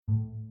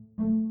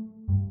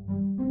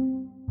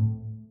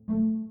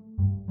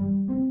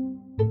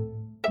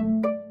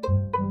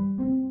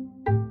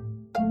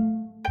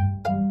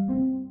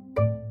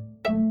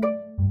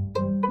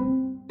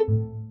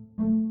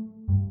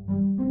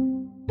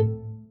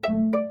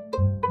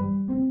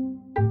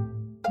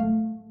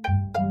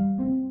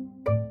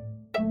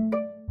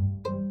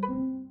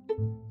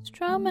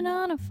drumming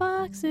on a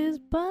fox's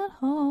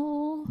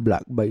butthole.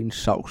 Black bean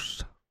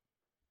sauce.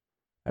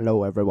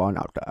 Hello, everyone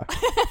out there.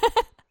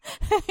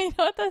 You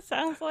know what that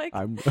sounds like?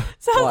 Sounds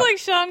Like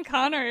Sean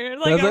Connery.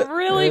 Like a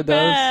really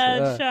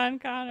bad Sean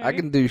Connery. I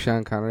can do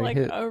Sean Connery. Like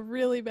a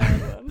really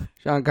bad one.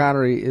 Sean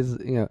Connery is,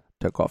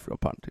 take off your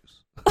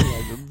panties.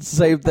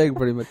 Same thing,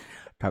 pretty much.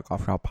 Take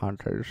off your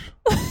panties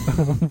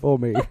for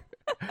me.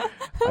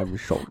 I'm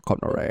Sean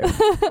Connery.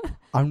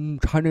 I'm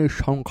Chinese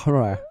Sean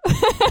Connery.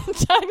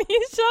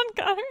 Chinese Sean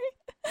Connery?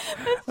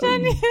 That's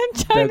Chinese.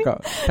 Take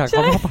off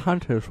your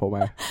panties for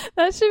me.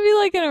 That should be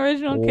like an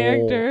original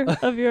character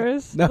of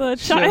yours. No, the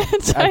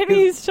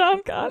Chinese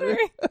Sean Connery.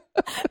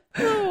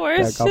 The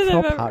worst take shit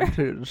off I've your ever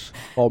panties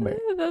for me.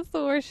 That's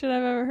the worst shit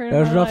I've ever heard.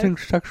 There's in my nothing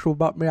life. sexual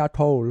about me at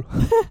all.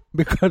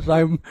 Because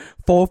I'm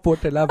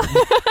 4'11".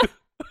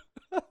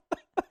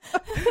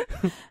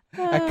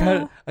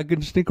 I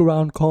can sneak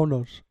around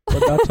corners,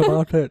 but that's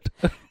about it.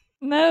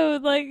 No,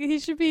 like he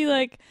should be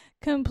like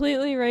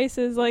completely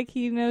racist, like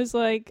he knows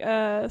like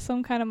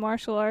some kind of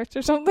martial arts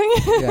or something.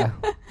 Yeah.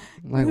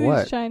 Like He's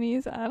what?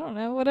 Chinese, I don't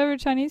know. Whatever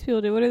Chinese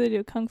people do. What do they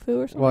do? Kung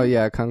fu or something? Well,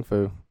 yeah, kung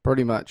fu,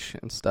 pretty much,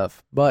 and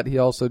stuff. But he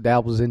also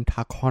dabbles in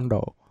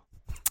taekwondo,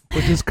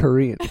 which is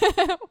Korean.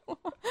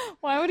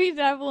 Why would he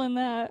dabble in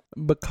that?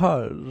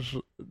 Because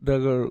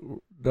they're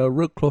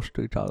real close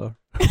to each other.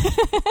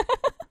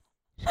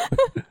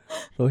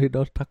 So he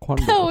does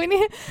taekwondo. No,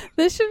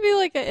 this should be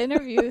like an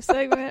interview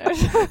segment or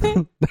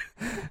something.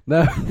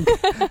 No,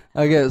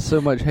 I get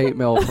so much hate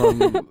mail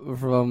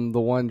from the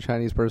one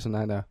Chinese person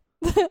I know.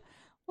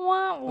 Wah,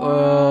 wah.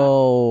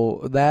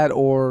 Oh, that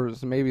or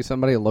maybe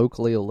somebody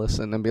locally will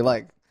listen and be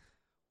like,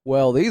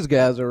 well, these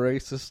guys are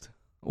racist.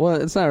 Well,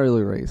 it's not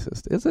really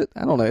racist, is it?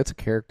 I don't know. It's a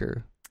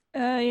character.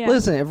 Yeah.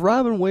 Listen, if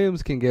Robin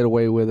Williams can get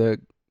away with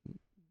it,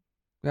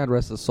 God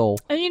rest his soul.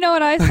 And you know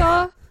what I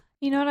saw?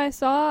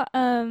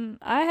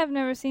 I have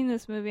never seen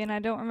this movie, and I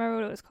don't remember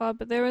what it was called,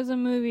 but there was a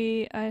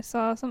movie, I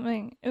saw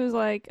something, it was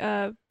like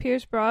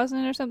Pierce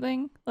Brosnan or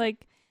something,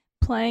 like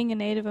playing a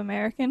Native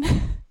American. I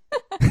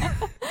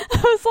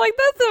was like,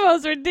 that's the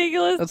most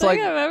ridiculous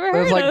thing I've ever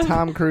heard of. That's like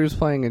Tom Cruise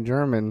playing a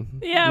German.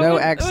 Yeah, no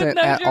with accent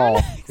no at German all.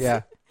 accent.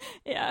 Yeah.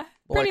 Yeah.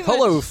 Like,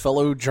 hello,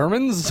 fellow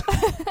Germans.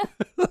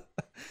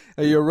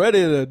 Are you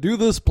ready to do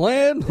this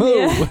plan? Oh.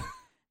 Yeah.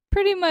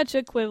 Pretty much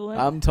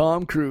equivalent. I'm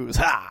Tom Cruise.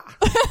 Ha!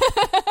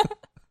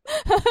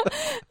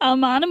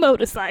 I'm on a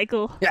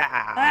motorcycle. Yeah.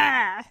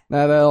 Ah.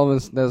 Now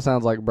that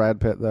sounds like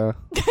Brad Pitt though.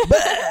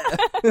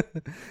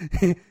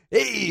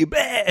 Hey,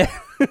 Brad.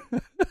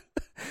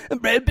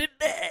 Brad Pitt.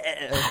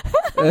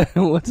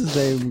 What's his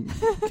name?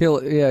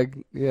 Yeah,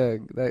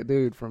 that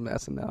dude from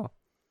SNL.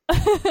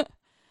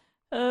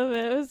 Oh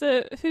man, is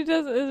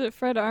it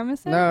Fred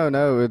Armisen?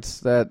 No, it's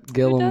that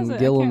Gillum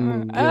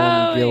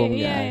guy.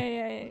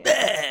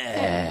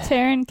 Yeah.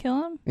 Taron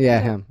Killam?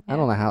 Yeah, him. I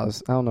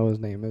don't know his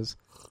name is.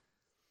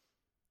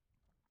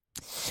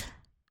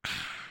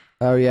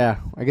 Oh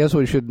yeah, I guess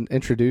we should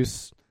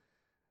introduce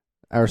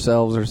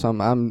ourselves or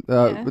something.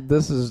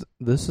 This is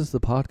the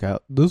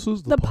podcast. This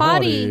is the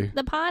potty.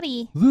 The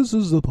potty. This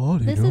is the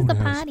potty. This is the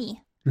potty.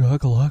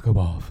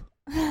 Jack-a-lack-a-buff.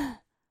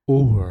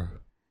 Over.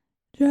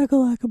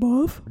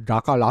 Jack-a-lack-a-buff.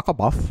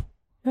 Jack-a-lack-a-buff.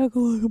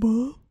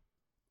 Jack-a-lack-a-buff.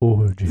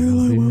 Over,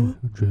 Jamie.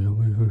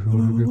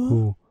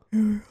 Cool.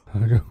 I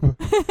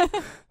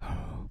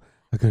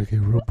gotta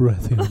get real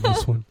breathy on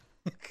this one.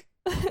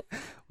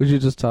 We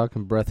should just talk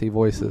in breathy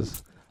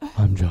voices.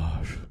 I'm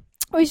Josh.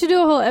 We should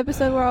do a whole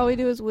episode where all we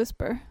do is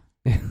whisper.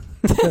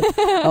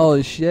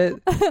 Oh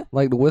shit!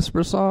 Like the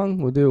whisper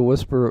song, we'll do a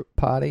whisper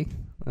potty.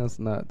 That's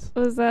nuts.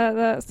 Was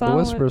that song? The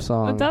whisper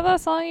song. Was that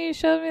song you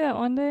showed me that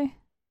one day?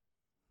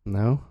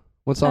 No.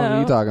 What song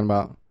are you talking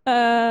about?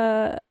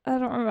 I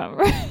don't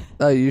remember.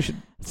 Oh, you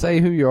should say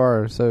who you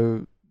are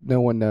so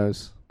no one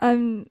knows.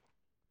 I'm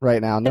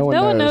right now. No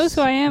one knows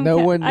who I am. No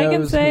one knows. I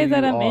can say who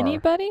that you I'm are.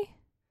 Anybody.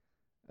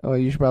 Oh,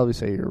 you should probably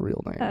say your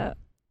real name.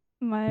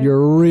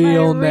 Your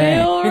real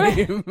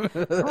name.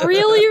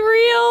 Really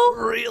real?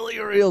 Really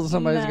real.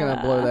 Somebody's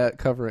gonna blow that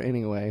cover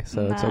anyway,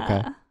 so it's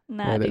okay.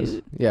 Nah, it dude.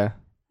 is. Yeah.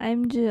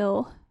 I'm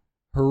Jill.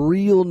 Her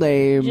real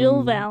name.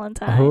 Jill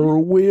Valentine. Her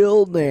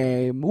real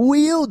name.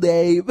 Wheel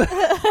name.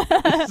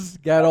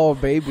 Got all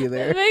baby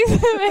there. It makes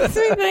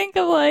me think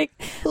of like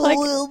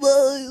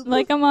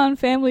I'm on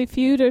Family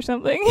Feud or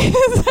something.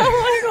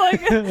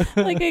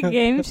 like a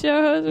game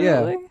show host or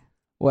something.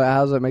 Well,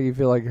 how does that make you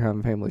feel like you're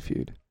on Family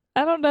Feud?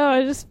 I don't know.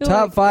 I just feel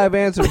Top 5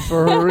 answers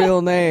for her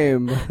real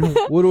name.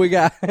 What do we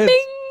got? Bing,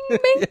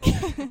 bing.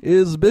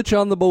 Is bitch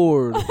on the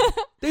board?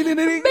 Ding, ding,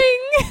 ding,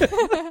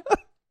 Bing.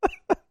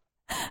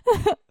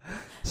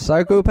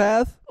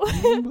 Psychopath?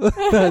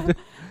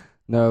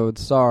 No,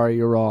 sorry,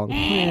 you're wrong.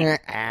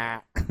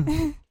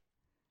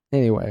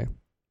 Anyway,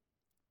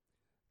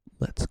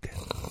 let's get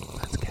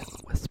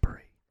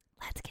whispery.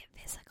 Let's get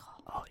physical.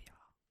 Oh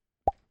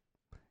yeah.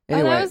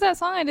 Anyway, that was that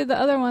song I did. The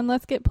other one,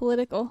 Let's Get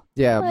Political.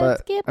 Yeah,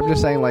 Let's but I'm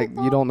just saying, like,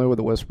 you don't know what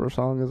the whisper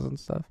song is and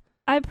stuff.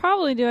 I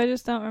probably do. I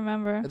just don't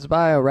remember. It's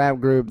by a rap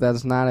group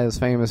that's not as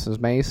famous as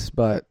Mace,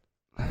 but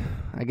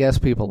I guess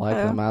people like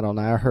Oh. them. I don't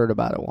know. I heard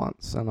about it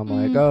once, and I'm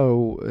like, Mm.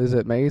 oh, is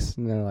it Mace?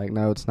 And they're like,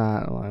 no, it's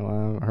not. I'm like, well,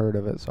 I haven't heard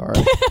of it. Sorry.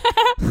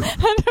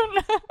 I don't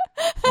know.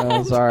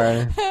 Oh,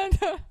 sorry. I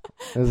don't-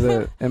 Is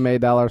it $MA$E?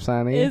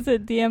 Is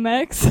it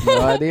DMX?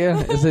 No idea.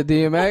 Is it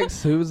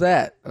DMX? Who's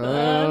that?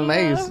 don't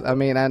Mace. know. I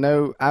mean, I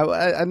know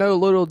a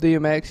little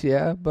DMX,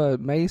 yeah, but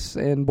Mace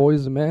and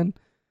Boys and Men,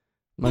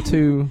 my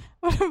two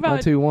What my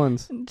about two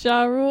ones.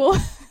 Ja Rule?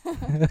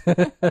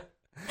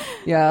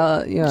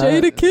 Yeah.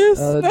 Jada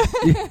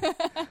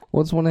Kiss?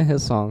 What's one of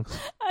his songs?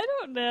 I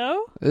don't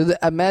know.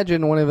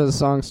 Imagine one of his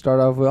songs start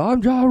off with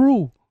 "I'm Ja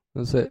Rule."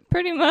 That's it.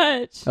 Pretty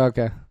much.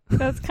 Okay.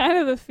 That's kind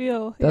of the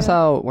feel. That's yeah.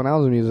 how when I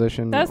was a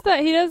musician. That's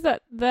that. He does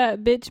that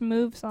bitch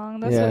move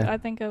song. That's Yeah. what I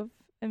think of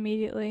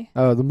immediately.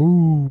 Oh, the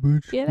move,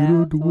 bitch. Get Get out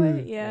out the the way.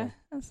 way. Yeah,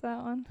 that's that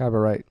one.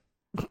 Copyright.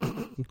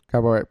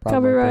 Copyright.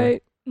 Problem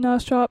Copyright.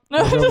 Nice drop.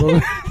 No.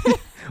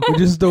 We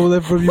just stole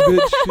that from you,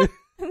 bitch.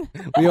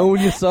 We own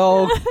your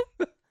song.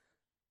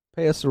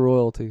 Pay us the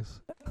royalties.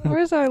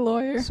 Where's our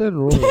lawyer? Send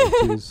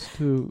royalties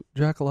to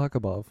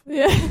Jackalakabov.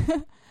 Yeah.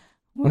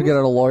 I'm gonna get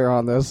a lawyer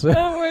on this.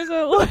 Where's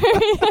our lawyer?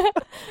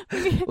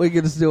 We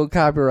can steal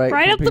copyright.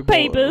 Write from up the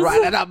people. papers.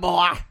 Write it up,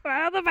 boy. Where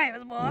are the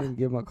papers, I'm boy? gonna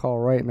give him a call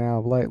right now.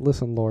 Like,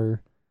 listen,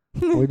 lawyer.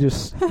 We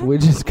just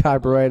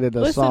copyrighted a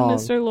Listen, song.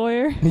 Mr.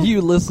 Lawyer.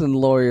 You listen,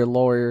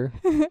 lawyer.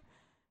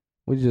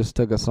 We just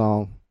took a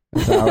song.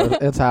 It's ours.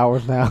 It's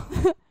ours now.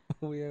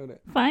 We own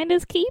it. Find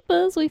us, keep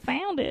us. We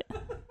found it.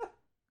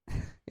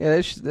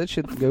 Yeah, that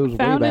shit goes way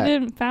Found back.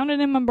 it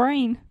in my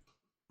brain.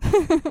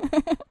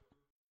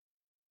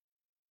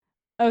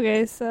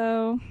 Okay,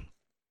 so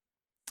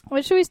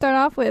what should we start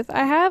off with?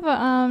 I have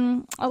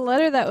a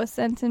letter that was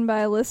sent in by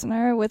a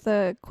listener with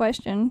a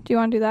question. Do you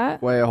want to do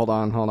that? Wait, hold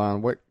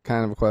on. What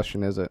kind of a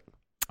question is it?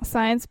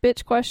 Science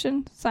bitch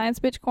question. Science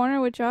bitch corner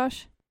with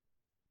Josh.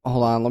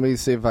 Hold on, let me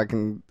see if I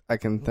can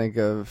think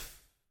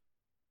of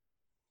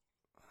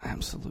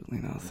absolutely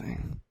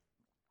nothing.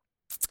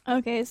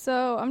 Okay,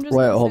 so I'm just.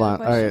 Wait, gonna say hold the on.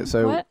 question. Okay,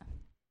 so- What?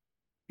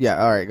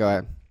 Yeah, all right, go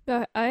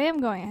ahead. I am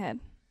going ahead.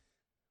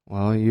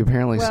 Well, you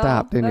apparently Well,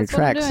 stopped in your that's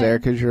what I'm tracks there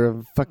doing. because you're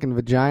a fucking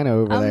vagina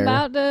over there.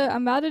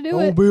 I'm about to do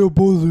it. be a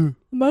pussy. I'm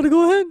about to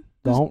go ahead.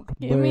 Don't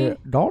give me-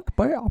 don't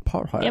be a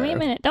pussy. Give me a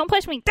minute. Don't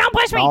push me. Don't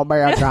push me. Don't be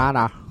a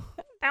vagina.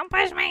 Don't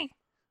push me.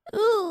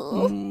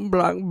 Ooh.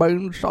 Black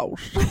bean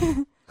sauce.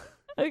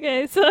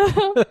 Okay, so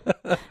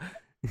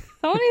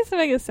someone needs to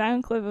make a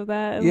sound clip of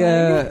that. and,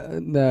 Yeah,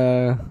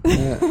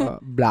 no.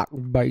 Black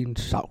bean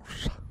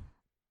sauce.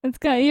 it's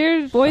got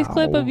your voice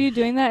clip of Sauce. you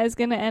doing that is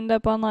gonna end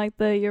up on like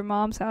the Your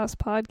Mom's House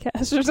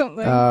podcast or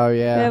something. Oh, They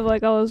yeah. have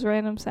like all those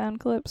random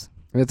sound clips.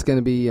 It's going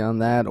to be on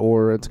that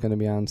or it's going to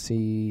be on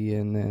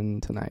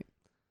CNN tonight.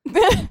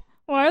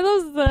 Why are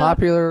those the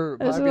Popular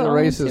those are the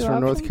only racists two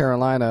from North options?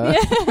 Carolina.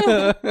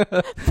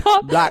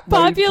 Black bean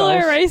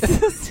popular sauce.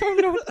 racists from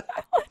North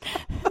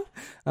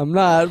I'm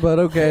not, but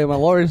okay, my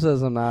lawyer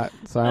says I'm not,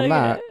 so I'm Okay,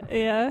 not.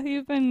 Yeah,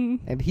 you've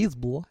been And he's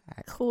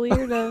black.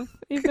 cleared of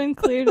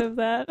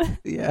that.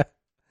 Yeah.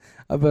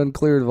 I've been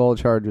cleared of all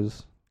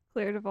charges.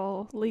 Cleared of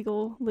all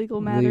legal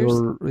matters.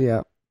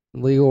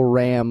 Legal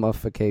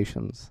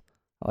ramifications.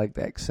 I like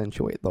to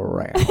accentuate the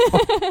ram.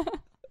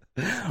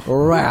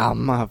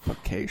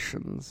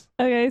 Ramifications.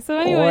 Okay, so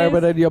Ram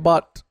anyways, it in your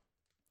butt.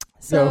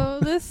 so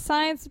this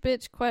science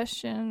bitch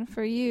question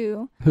for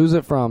you, Who's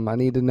it from? I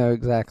need to know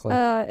exactly.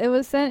 it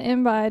was sent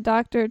in by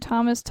Dr.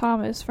 Thomas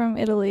from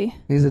Italy.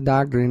 He's a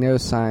doctor. He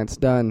knows science.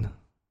 Done.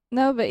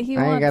 No, but he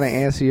I ain't wants. got to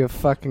answer your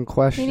fucking He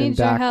question, needs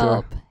doctor. your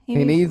help.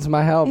 He needs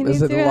my help. he Is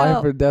needs it a your life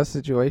help. or death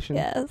situation?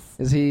 Yes.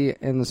 Is he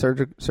in the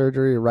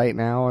surgery right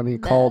now and he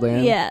called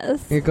in?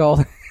 Yes. He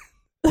called.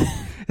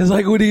 It's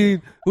like, we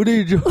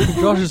need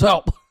Josh's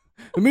help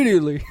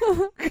immediately.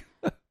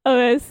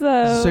 Okay,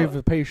 so Save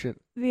the patient.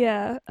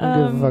 yeah. I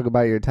don't give a fuck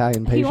about your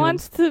Italian patient. He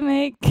wants to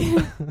make.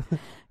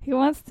 He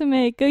wants to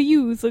make a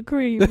user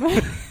cream.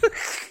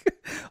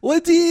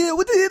 What's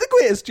the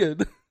question?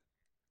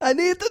 I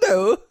need to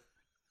know.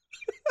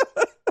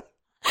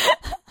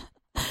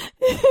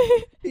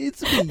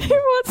 It's He me.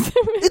 wants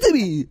to make It's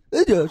me.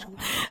 It's Josh.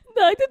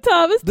 Dr.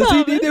 Thomas.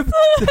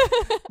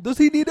 Does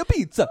he need a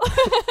pizza?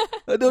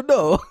 I don't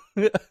know.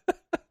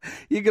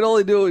 You can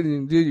only do it when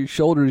you do your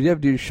shoulders. You have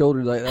to do your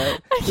shoulders like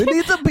that. He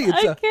needs a I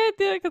pizza. can't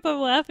do it because I'm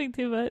laughing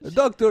too much.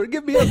 Doctor,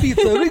 give me a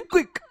pizza real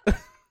quick.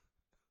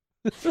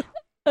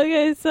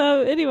 Okay,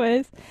 so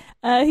anyways,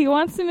 he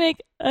wants to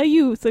make a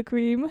user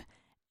cream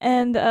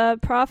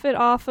and profit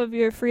off of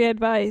your free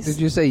advice. Did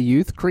you say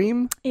youth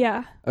cream?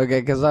 Yeah. Okay,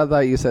 because I thought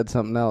you said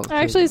something else.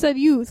 I actually said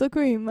user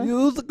cream.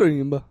 Use the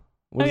cream.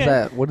 What is Okay.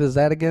 that? What is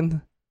that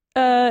again?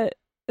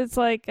 It's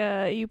like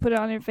you put it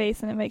on your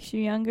face and it makes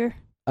you younger.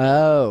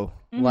 Oh,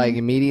 like Mhm.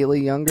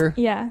 immediately younger?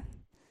 Yeah.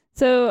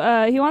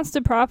 So he wants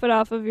to profit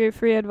off of your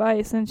free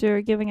advice since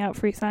you're giving out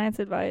free science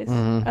advice.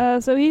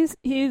 Mhm. So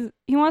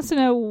he wants to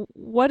know,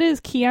 what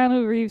is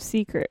Keanu Reeves'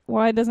 secret?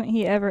 Why doesn't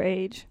he ever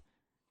age?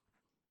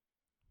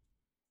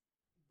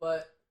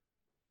 But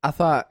I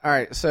thought, all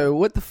right, so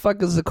what the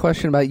fuck is the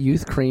question about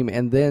youth cream?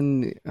 And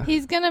then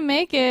He's going to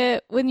make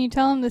it when you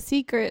tell him the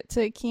secret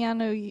to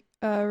Keanu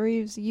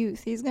Reeves'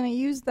 youth. He's going to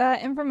use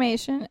that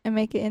information and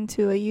make it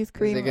into a youth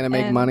cream. is he going to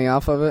make money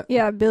off of it?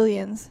 Yeah,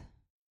 billions.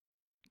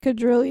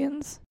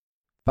 Quadrillions.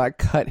 If I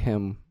cut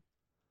him,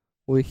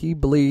 will he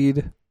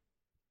bleed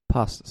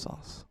pasta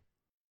sauce?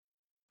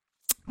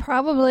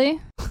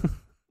 Probably.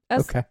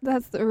 Okay.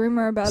 That's the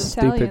rumor about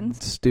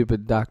Italians.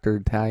 Stupid Dr.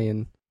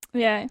 Italian.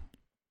 Yeah.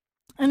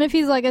 And if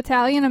he's like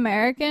Italian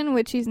American,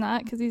 which he's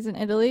not because he's in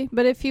Italy,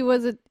 but if he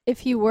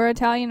were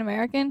Italian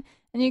American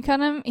and you cut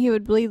him, he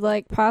would bleed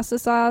like pasta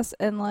sauce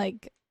and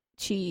like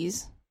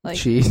cheese. Like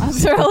cheese.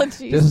 mozzarella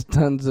cheese. Just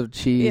tons of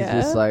cheese.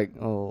 Yeah. Just like,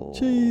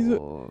 cheese.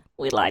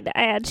 We like to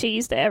add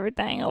cheese to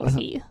everything over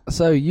here.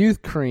 So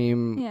youth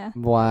cream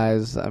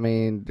wise, I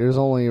mean, there's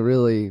only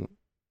really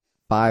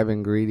 5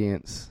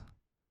 ingredients.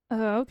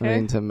 Oh, okay. I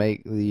mean, to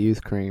make the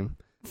youth cream.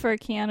 For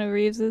Keanu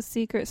Reeves'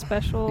 secret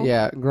special.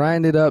 Yeah,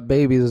 grinded up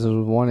babies is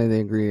one of the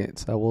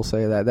ingredients. I will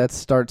say that. That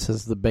starts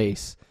as the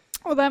base.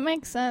 Well, that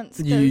makes sense.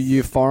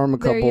 You farm a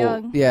couple.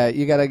 Young. Yeah,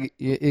 you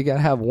gotta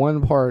have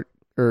 1 part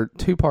or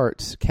 2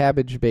 parts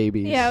cabbage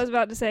babies. Yeah, I was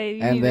about to say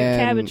you need a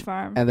cabbage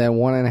farm. And then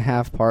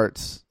 1.5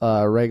 parts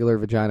regular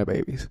vagina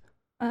babies.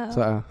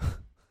 So,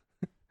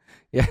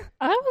 yeah.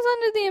 I was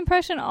under the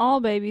impression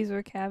all babies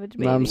were cabbage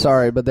babies. I'm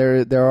sorry, but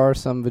there are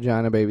some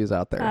vagina babies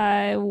out there.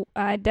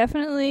 I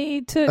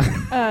definitely took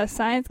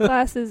science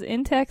classes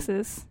in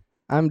Texas.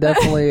 I'm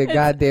definitely a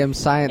goddamn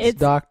science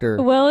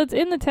doctor. Well, it's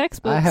in the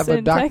textbooks. I have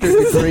a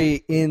doctorate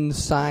degree in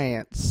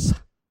science.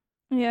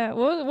 Yeah,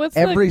 what's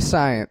every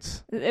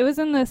science? It was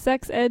in the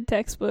sex ed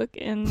textbook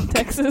in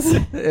Texas.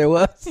 It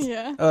was?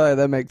 Yeah. Oh,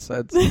 that makes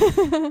sense.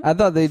 I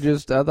thought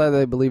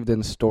they believed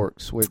in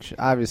storks, which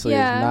obviously is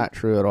not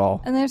true at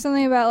all. And there's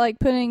something about like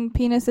putting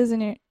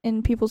penises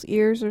in people's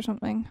ears or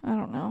something. I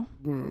don't know.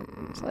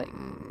 It's like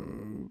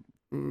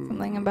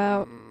something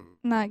about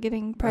not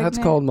getting pregnant.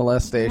 That's called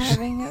molestation.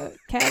 Having a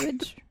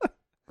cabbage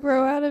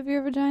grow out of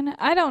your vagina.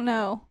 I don't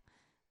know.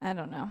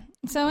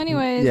 So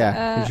anyways,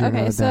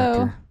 okay,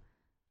 so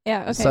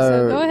yeah, okay,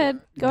 so go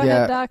ahead. Go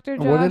ahead, Dr.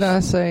 Josh. What did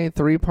I say?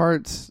 3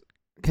 parts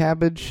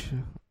cabbage,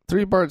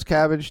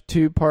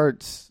 2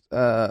 parts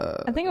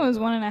I think it was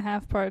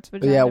 1.5 parts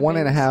vagina. Yeah, babies.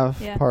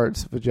 1.5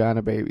 parts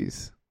vagina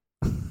babies.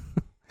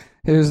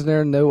 Is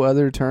there no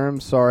other term?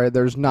 Sorry,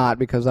 there's not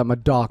because I'm a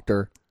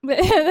doctor. But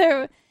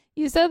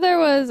you said there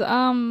was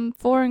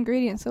 4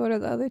 ingredients, so what are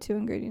the other 2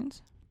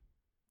 ingredients?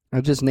 I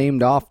just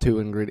named off 2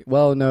 ingredients.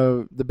 Well,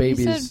 no, the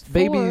babies.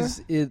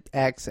 Babies, it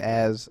acts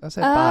as. I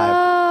said 5.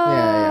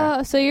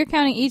 Yeah. So you're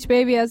counting each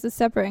baby as a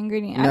separate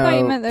ingredient. No, I thought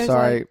you meant there's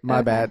sorry,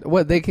 my bad.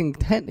 Well, they can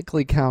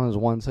technically count as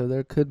 1, so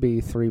there could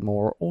be 3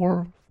 more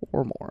or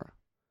 4 more.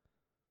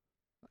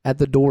 At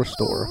the door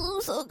store. Oh,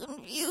 I'm so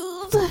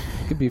confused.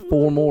 It could be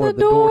 4 more at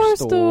the door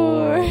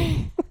store.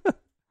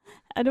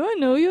 How do I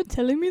know you're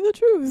telling me the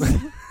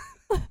truth?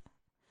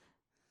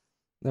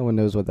 No one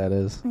knows what that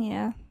is.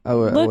 Yeah.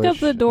 Look up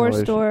the door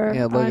store on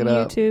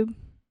YouTube.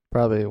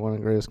 Probably one of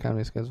the greatest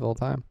comedy skits of all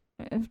time.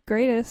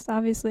 Greatest,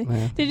 obviously.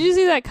 Yeah. Did you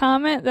see that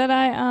comment that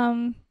I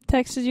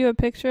texted you a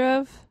picture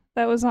of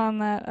that was on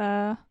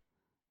that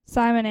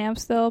Simon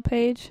Amstel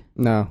page?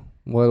 No.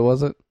 What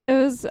was it? It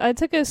was. I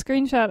took a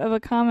screenshot of a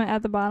comment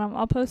at the bottom.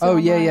 I'll post it. Oh,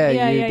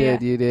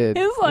 online. You did.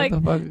 It was like,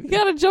 you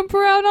gotta jump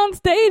around on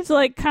stage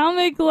like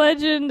comic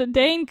legend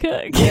Dane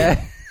Cook.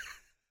 Yeah.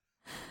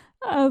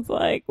 I was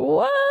like,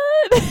 what?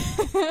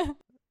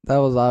 That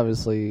was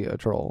obviously a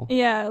troll.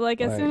 Yeah, like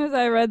as soon as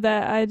I read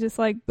that, I just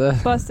like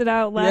busted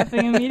out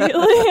laughing immediately.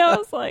 I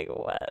was like,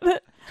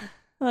 what?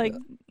 Like,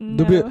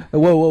 no.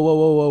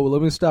 Whoa.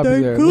 Let me stop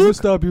you there.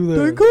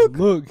 Dane Cook?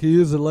 Look,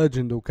 he is a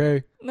legend,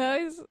 okay?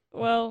 No,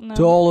 no.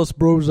 To all us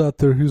bros out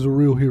there, he's a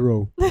real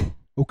hero.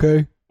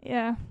 Okay?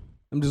 Yeah.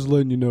 I'm just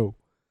letting you know.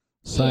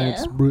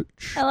 Science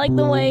rich. I like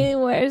the way he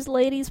wears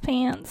ladies'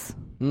 pants.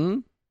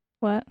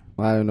 What?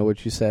 I don't know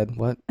what you said.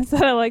 What? I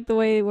said I like the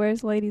way he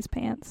wears ladies'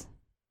 pants.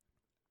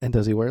 And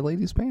does he wear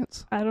ladies'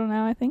 pants? I don't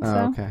know. I think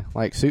so. Okay.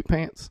 Like suit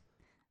pants?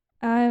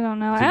 I don't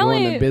know. Is he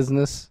going into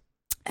business?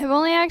 I've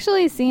only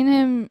actually seen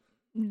him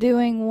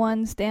doing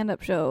one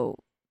stand-up show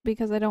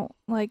because I don't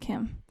like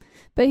him.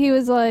 But he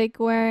was like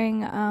wearing,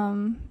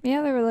 they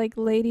were like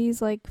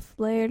ladies, like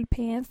flared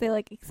pants. They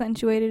like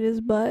accentuated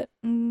his butt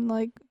and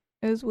like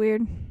it was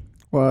weird.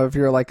 Well, if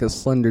you're like a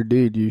slender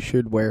dude, you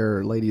should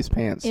wear ladies'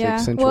 pants to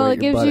accentuate your well, it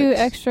gives you buttocks.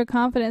 Extra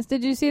confidence.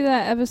 Did you see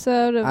that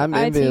episode of I'm IT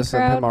envious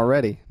Crowd? of him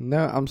already.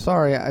 No, I'm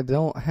sorry. I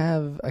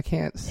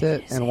can't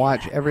sit and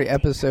watch every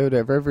episode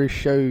of every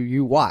show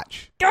you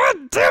watch.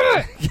 God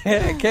damn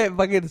it! I can't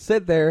fucking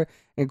sit there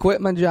and quit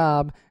my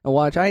job and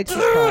watch IT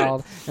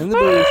Crowd and The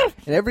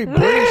Booth and every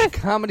British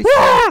comedy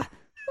show.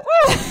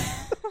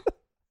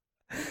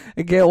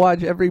 I can't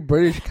watch every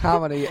British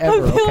comedy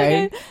ever,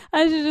 okay? Like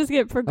I should just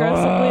get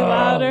progressively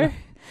louder.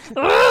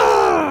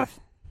 I'm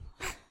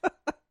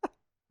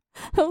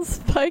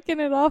spiking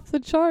it off the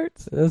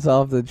charts. It's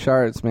off the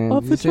charts, man.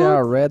 You see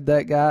how red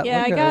that got?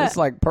 Yeah, it's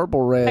like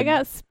purple red. I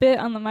got spit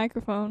on the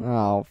microphone.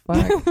 Oh,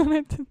 fuck.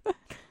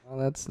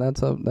 Well,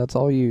 that's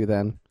all you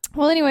then.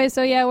 Well, anyway,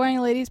 so yeah, wearing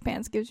ladies'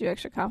 pants gives you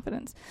extra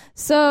confidence.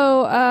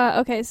 So,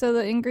 okay, so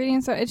the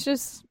ingredients are, it's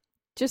just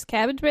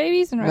cabbage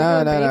babies and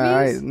regular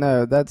babies?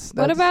 No, that's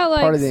what about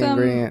part like of the some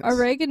ingredients.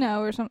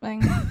 oregano or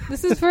something?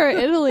 This is for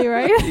Italy,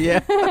 right? Yeah,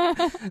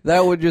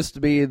 that would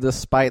just be to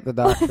spite the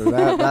doctor.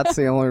 That's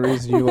the only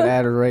reason you would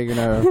add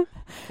oregano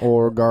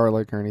or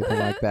garlic or anything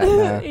like that.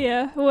 No.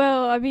 Yeah,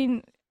 well, I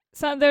mean,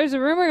 there's a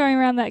rumor going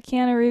around that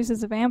Keanu Reeves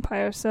is a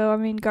vampire, so I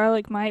mean,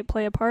 garlic might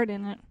play a part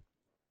in it.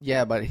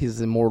 Yeah, but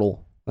he's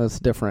immortal. That's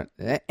different.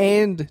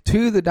 And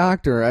to the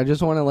doctor, I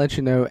just want to let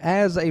you know,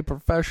 as a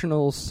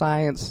professional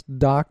science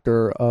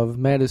doctor of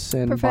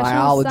medicine,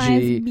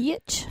 biology,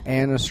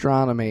 and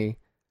astronomy,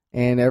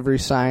 and every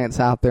science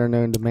out there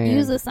known to man.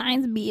 Use a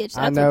science bitch. That's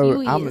I know.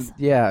 what you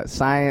use.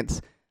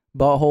 Science,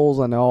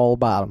 buttholes, I know all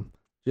about them.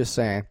 Just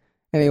saying.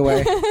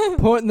 Anyway,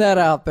 putting that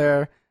out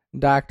there,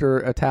 Dr.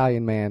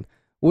 Italian Man.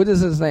 What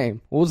is his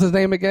name? What was his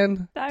name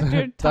again?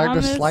 Dr.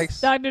 Thomas. Dr. Slice?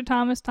 Dr.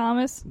 Thomas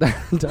Thomas.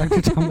 Dr.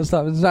 Thomas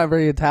Thomas. It's not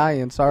very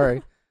Italian,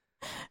 sorry.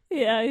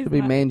 Yeah, he's Could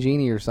be not.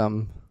 Mangini or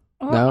something.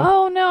 Well,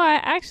 No? Oh, no, I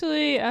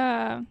actually,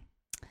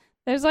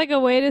 there's like a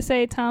way to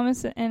say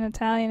Thomas in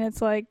Italian.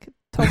 It's like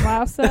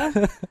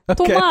Tomasa.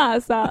 Okay.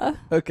 Tomasa.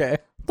 Okay.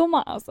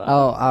 Tomasa.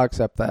 I'll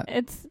accept that.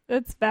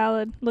 It's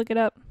valid. Look it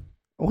up.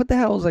 What the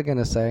hell was I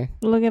gonna say?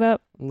 Look it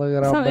up. Look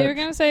it up. You were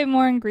gonna say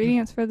more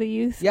ingredients for the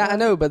youth. Yeah, I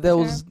know, but there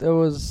Sure.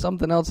 was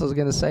something else I was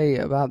gonna say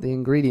about the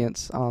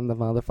ingredients on the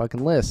motherfucking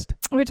list.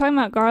 We were talking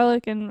about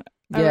garlic and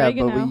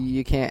oregano. But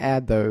you can't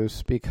add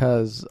those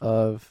because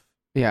of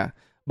But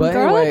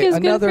garlic anyway, is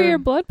good for your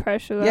blood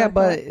pressure. Though, yeah,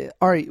 but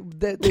all right.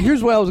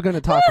 Here's what I was going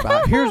to talk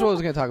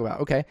about.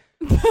 Okay,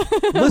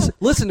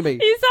 listen to me.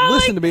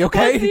 Listen to me,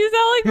 okay? You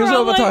sound like Here's what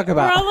I'm gonna talk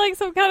about. We're on like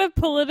some kind of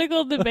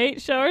political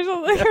debate show or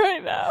something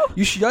right now.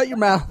 You shut your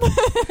mouth.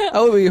 That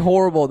would be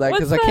horrible.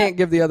 Because I can't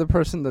give the other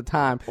person the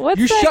time. What's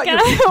You that shut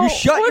guy? your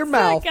shut your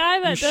mouth. That guy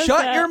that You does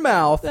shut that? your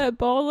mouth. That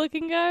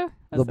bald-looking guy.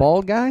 The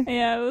bald guy?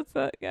 Yeah, what's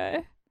that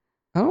guy?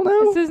 I don't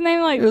know. Is his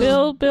name like It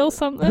was- Bill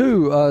something?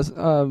 Who?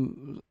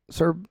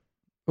 Sir.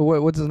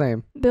 What's his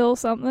name? Bill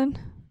something.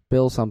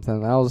 Bill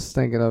something. I was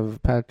thinking of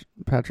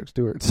Patrick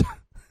Stewart.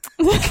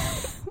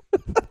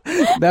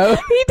 No,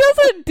 He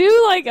doesn't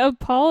do like a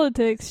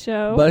politics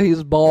show. but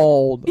he's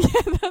bald.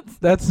 Yeah,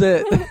 That's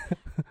it.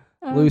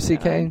 oh, Louis God.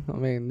 C.K. I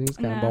mean, he's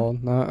kind of No.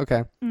 bald. No,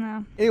 okay.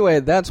 No. Anyway,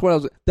 that's what I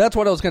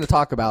was going to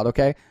talk about.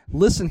 Okay,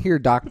 listen here,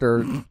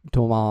 Doctor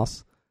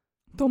Tomas.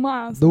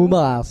 Tomas.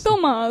 Tomas.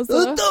 Tomas.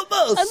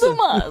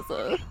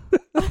 Tomas.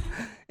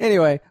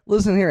 Anyway,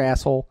 listen here,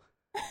 asshole.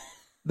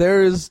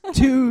 There's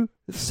two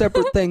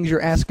separate things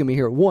you're asking me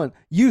here. One,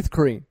 youth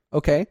cream.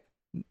 Okay,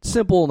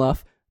 simple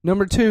enough.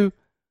 Number two,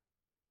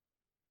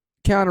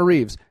 Keanu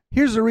Reeves.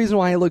 Here's the reason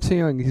why he looks so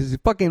young. He's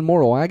fucking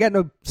immortal. I got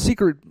no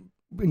secret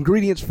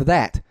ingredients for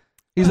that.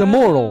 He's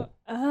immortal.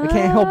 I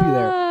can't help you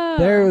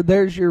there.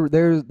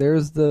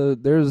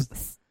 There's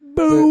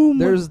Boom.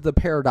 there's the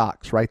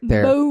paradox right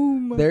there.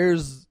 Boom.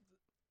 There's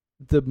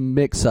the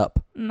mix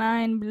up.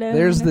 Mind blown.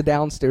 There's the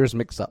downstairs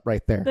mix up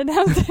right there. The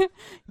downstairs.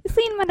 You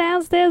seen my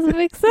downstairs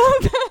mix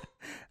up?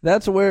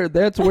 That's where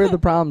the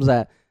problem's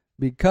at,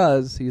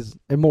 because he's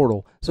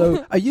immortal.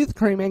 So a youth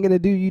cream ain't gonna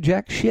do you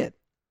jack shit.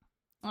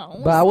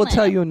 Oh, But I will snap.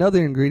 tell you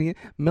another ingredient: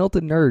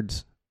 melted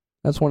nerds.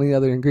 That's one of the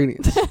other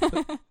ingredients.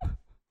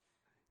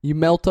 You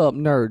melt up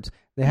nerds.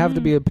 They have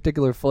to be a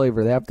particular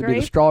flavor. They have to be the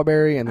Grape?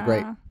 strawberry and the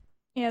grape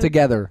Yeah.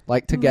 together,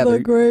 together. The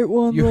great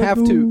one. You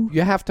have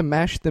to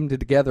mash them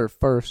together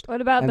first, What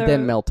about and the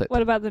then melt it.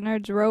 What about the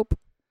Nerds rope?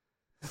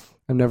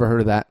 I've never heard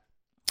of that.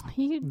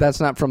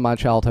 That's not from my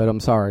childhood. I'm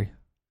sorry.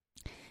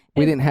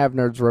 We didn't have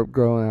Nerds rope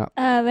growing up.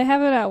 They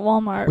have it at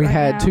Walmart. We right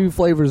had now. 2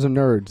 flavors of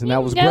Nerds, and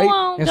that was go grape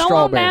on, and go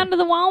strawberry. on down to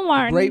the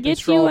Walmart Grape and get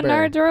and you a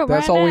strawberry. Nerds rope.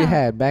 That's right all we now.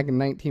 had back in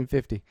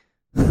 1950.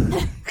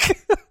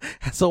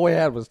 That's all we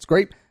had was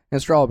grape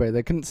and strawberry.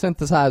 They couldn't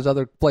synthesize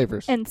other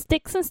flavors. And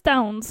sticks and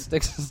stones.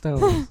 Sticks and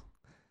stones.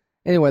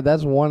 Anyway,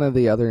 that's one of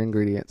the other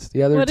ingredients.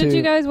 The other What two, did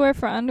you guys wear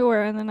for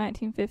underwear in the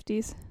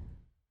 1950s?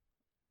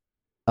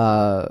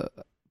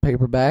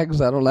 paper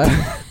bags. I don't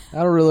know.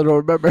 I really don't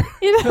remember.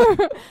 You know,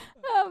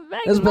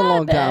 back It's in been a my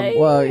long time. day.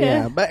 Well,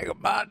 yeah, back in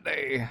my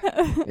day.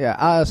 Yeah,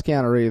 I asked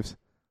Keanu Reeves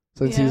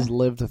since Yeah. he's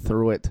lived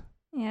through it.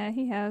 Yeah,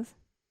 he has.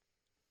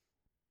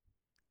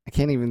 I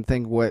can't even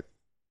think what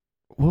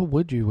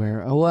would you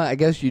wear? Oh, well, I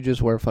guess you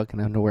just wear fucking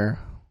underwear.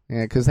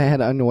 Yeah, because they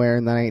had underwear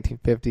in the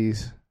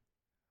 1950s.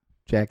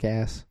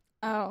 Jackass.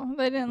 Oh,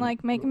 they didn't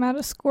like make him out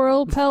of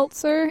squirrel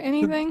pelts or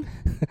anything?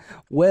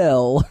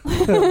 Well,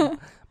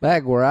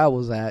 back where I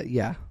was at,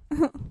 yeah.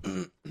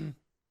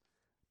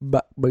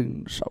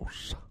 Bean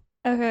sauce.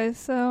 Okay,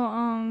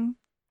 so,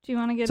 do you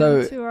want to get So-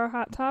 into our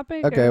hot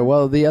topic? Okay, or-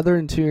 well, the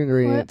other 2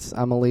 ingredients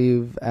I'm going to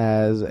leave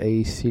as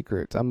a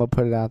secret. I'm going to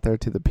put it out there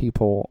to the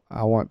people.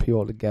 I want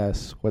people to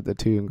guess what the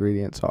 2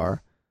 ingredients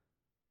are.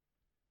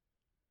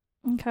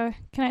 Okay,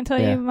 can I tell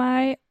Yeah. you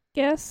my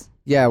guess?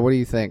 Yeah, what do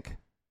you think?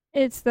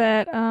 It's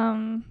that,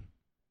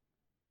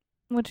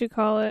 what you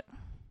call it?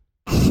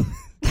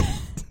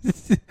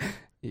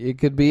 It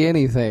could be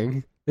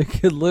anything. It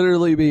could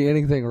literally be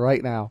anything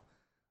right now.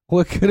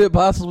 What could it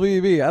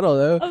possibly be? I don't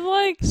know. I'm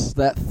like, It's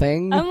that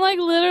thing. I'm like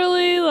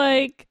literally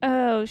like,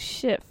 oh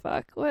shit,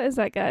 fuck. What is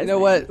that guy's You know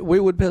name? what? We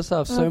would piss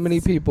off so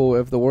many people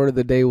if the word of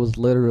the day was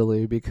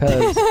literally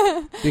because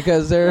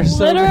there are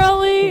so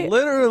literally. many,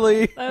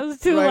 literally. That was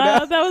too right loud.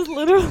 now. That was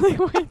literally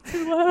way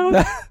too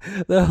loud.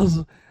 That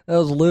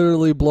was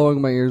literally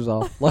blowing my ears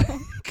off. Like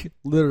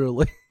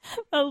literally.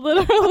 That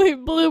literally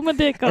blew my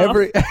dick off.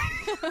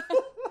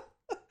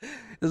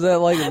 Is that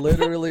like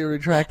literally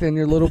retracting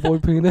your little boy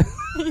penis?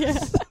 Yeah.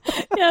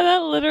 Yeah,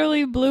 that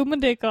literally blew my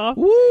dick off.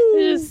 Woo!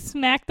 It just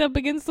smacked up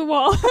against the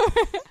wall.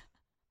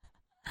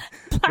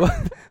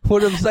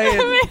 What I'm saying.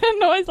 It made a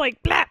noise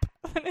like blap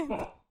when it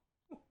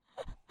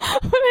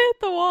hit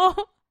the wall.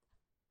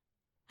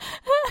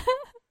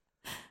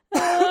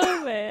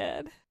 Oh,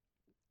 man.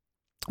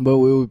 But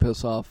we would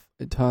piss off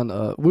a ton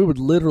of... We would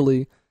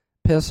literally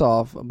piss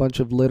off a bunch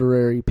of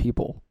literary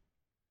people.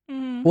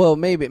 Mm-hmm. Well,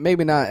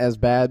 maybe not as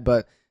bad,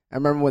 but I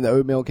remember when the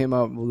oatmeal came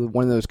up with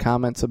one of those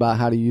comments about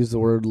how to use the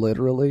word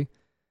literally,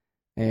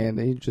 and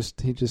he just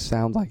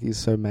sounds like he's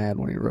so mad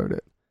when he wrote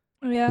it.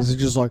 Yeah. He's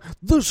just like,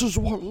 this is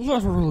what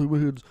literally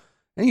means.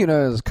 And you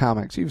know his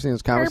comics. You've seen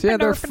his comics. Yeah,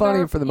 they're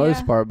funny for the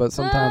most part, but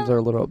sometimes they're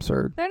a little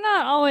absurd. They're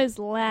not always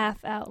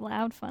laugh out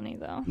loud funny,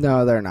 though.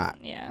 No, they're not.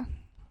 Yeah.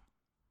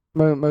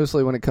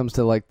 Mostly when it comes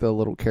to like the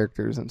little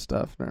characters and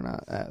stuff, they're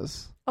not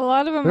as... A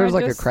lot of them There's are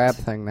like just... a crab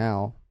thing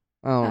now.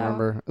 I don't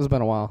remember. It's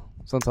been a while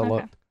since I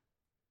looked.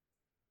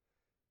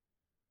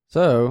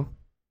 So...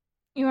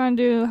 You want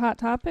to do Hot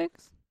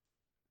Topics?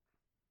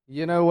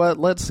 You know what?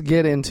 Let's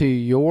get into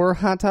your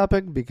hot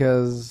topic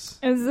because...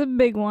 It's a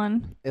big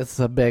one. It's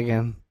a big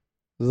one.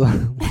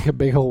 Like a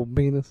big old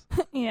penis.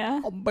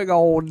 Yeah. A big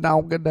old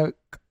dog.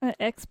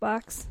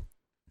 Xbox.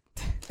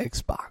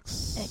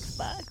 Xbox.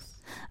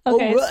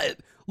 Okay. All right.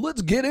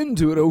 Let's get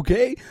into it,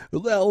 okay?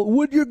 Now,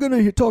 what you're going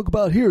to talk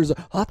about here is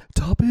hot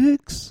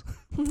topics.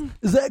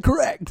 Is that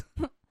correct?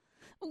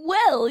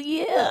 Well,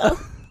 yeah.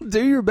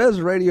 Do your best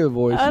radio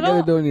voice. You got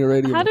to do in your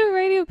radio How voice. do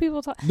radio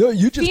people talk? No,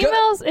 you just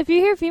females, if you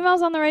hear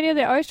females on the radio,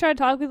 they always try to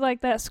talk with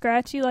like that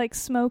scratchy, like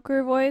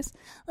smoker voice.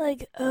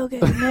 Like, okay,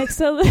 next.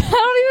 So I don't even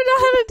know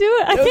how to do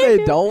it. I No, can't they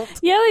do don't.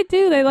 Yeah, they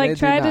do. They like They do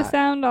try to not.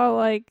 sound all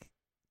like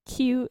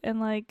cute and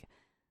like.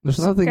 There's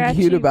nothing Scratchy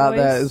cute about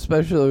that, voice.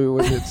 especially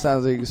when it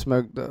sounds like you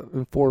smoked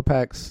 4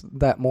 packs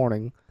that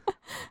morning.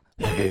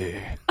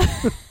 Hey.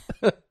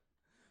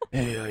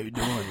 Hey, how you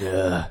doing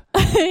there?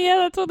 Yeah,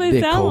 that's what they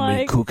sound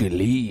like. Cookie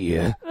Lee.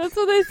 That's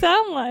what they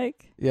sound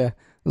like. Yeah,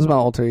 this is my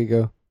alter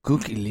ego.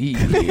 Cookie Lee.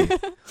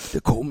 They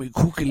call me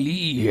Cookie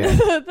Lee.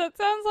 That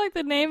sounds like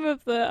the name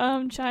of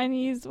the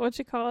Chinese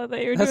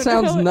that you're That doing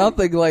sounds earlier.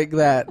 nothing like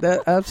that.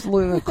 That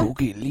absolutely not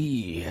Cookie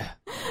Lee.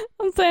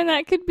 I'm saying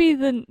that could be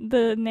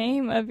the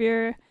name of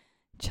your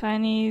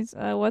Chinese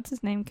what's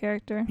his name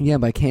character. Yeah,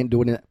 but I can't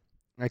do it.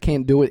 I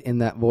can't do it in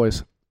that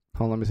voice.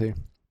 Hold on, let me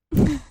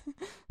see.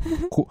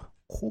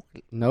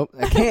 Nope,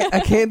 I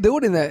can't do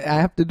it in that. I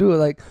have to do it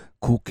like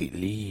Cookie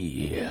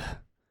Lee.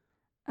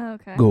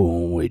 Okay. Go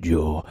on with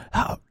your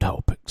hot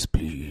topics,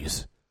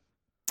 please.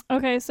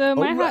 Okay, so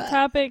my All hot right.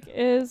 topic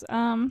is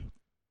All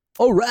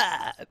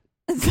right.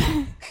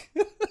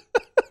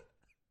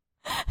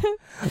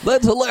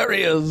 That's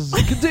hilarious.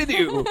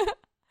 Continue.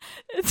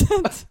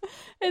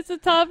 it's a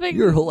topic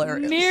You're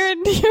hilarious. near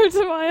and dear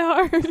to my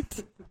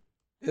heart.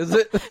 Is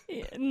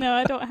it? No,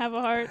 I don't have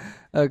a heart.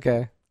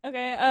 Okay.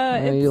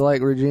 Okay, You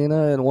like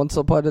Regina and Once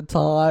Upon a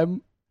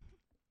Time?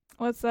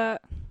 what's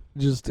that?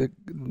 Just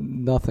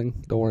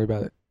nothing. Don't worry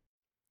about it.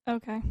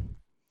 Okay.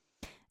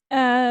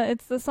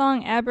 It's the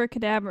song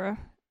Abracadabra,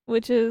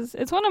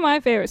 it's one of my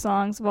favorite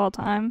songs of all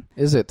time.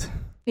 Is it?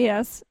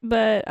 Yes,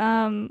 but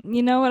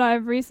you know what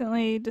I've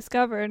recently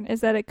discovered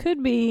is that it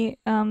could be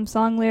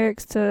song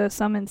lyrics to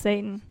Summon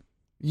Satan.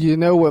 You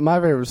know what my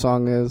favorite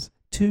song is?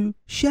 Too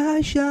shy,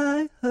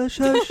 hush,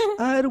 hush,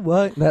 I don't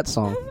want. That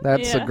song.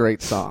 That's Yeah. a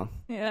great song.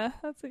 Yeah,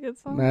 that's a good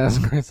song. That's a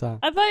great song.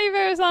 I thought your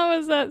favorite song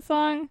was that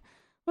song.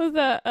 Was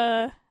that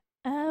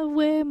I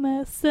wear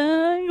my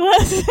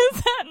sunglasses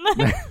at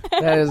night.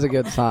 That is a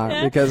good song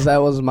Yeah. because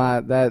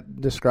that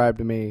described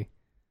me.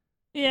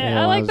 Yeah,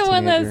 Yeah, I like when the I was a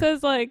one that teenager.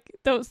 says like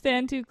 "Don't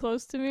stand too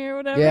close to me" or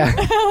whatever. Yeah.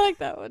 I like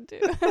that one too.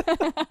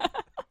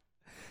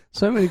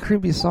 So many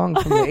creepy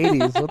songs from the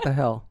 80s. What the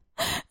hell?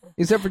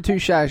 Except for Too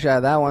Shy.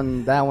 That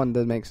one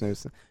that makes no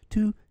sense.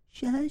 Too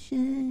shy,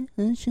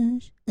 hush,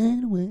 hush,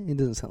 and away. It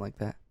doesn't sound like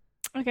that.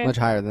 Okay. Much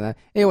higher than that.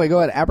 Anyway, go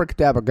ahead.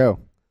 Abracadabra, go.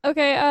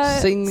 Okay.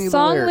 Sing me the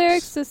song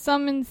lyrics. to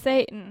Summon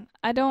Satan.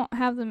 I don't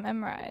have them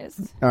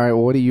memorized. All right,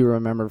 well, what do you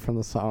remember from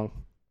the song?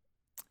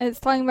 It's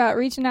talking about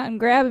reaching out and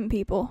grabbing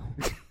people.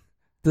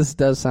 This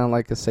does sound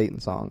like a Satan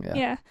song, yeah.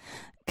 Yeah.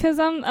 Because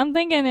I'm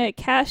thinking it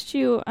casts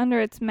you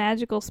under its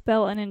magical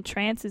spell and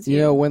entrances you.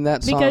 You know, when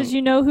that song... Because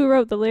you know who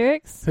wrote the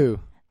lyrics? Who?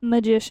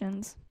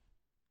 Magicians.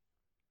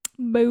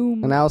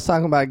 Boom. And I was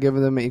talking about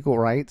giving them equal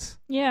rights,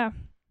 Yeah.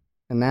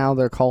 and now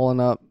they're calling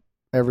up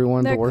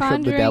everyone They're to worship the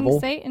conjuring devil.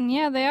 Satan.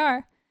 Yeah, they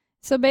are.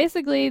 So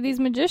basically, these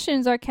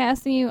magicians are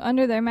casting you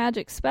under their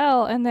magic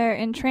spell, and they're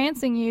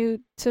entrancing you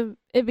to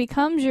it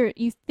becomes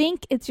you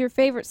think it's your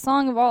favorite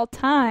song of all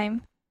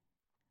time,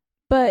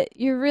 but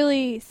you're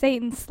really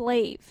Satan's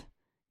slave.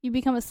 You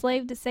become a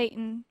slave to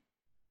Satan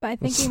by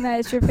thinking that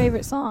it's your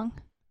favorite song.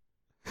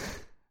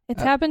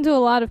 It's happened to a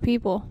lot of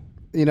people.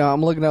 You know,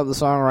 I'm looking up the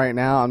song right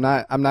now. I'm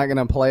not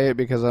gonna play it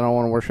because I don't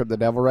want to worship the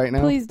devil right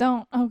now. Please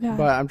don't. Oh God.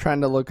 But I'm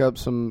trying to look up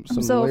some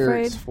so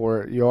lyrics afraid.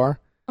 for it. You are?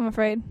 I'm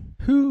afraid.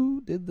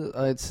 Who did the?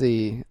 Let's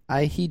see.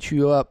 I heat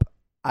you up.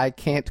 I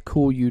can't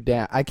cool you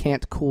down. I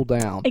can't cool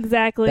down.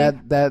 Exactly.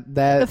 That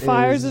the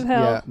fires is- of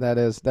hell. Yeah,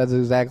 that's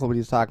exactly what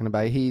he's talking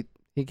about. He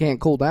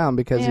can't cool down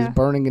because he's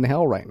burning in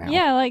hell right now.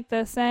 Yeah, like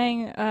the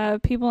saying,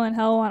 people in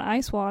hell want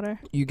ice water.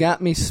 You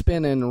got me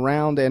spinning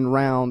round and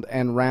round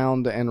and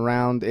round and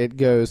round it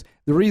goes.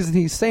 The reason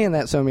he's saying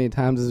that so many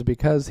times is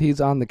because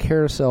he's on the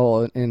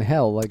carousel in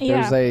hell. Like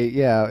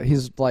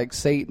he's like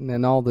Satan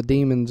and all the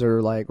demons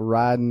are like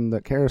riding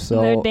the carousel.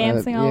 And they're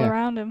dancing all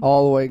around him.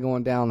 All the way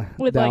going down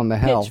with down like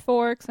to hell.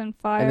 Pitchforks and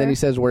fire. And then he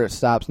says where it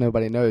stops,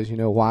 nobody knows. You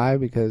know why?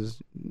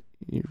 Because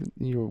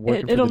you're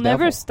working for the devil. It'll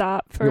never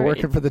stop for You're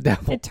working for the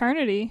devil.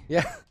 Eternity.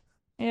 Yeah.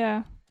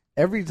 Yeah.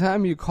 Every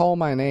time you call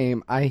my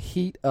name, I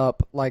heat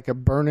up like a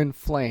burning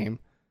flame.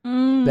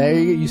 Mm. There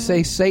you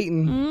say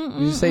Satan.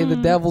 You say the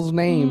devil's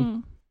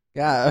name.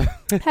 God.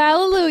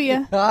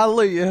 Hallelujah.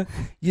 Hallelujah.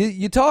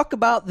 You talk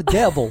about the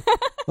devil,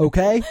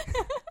 okay?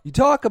 You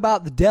talk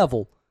about the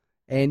devil,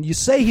 and you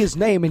say his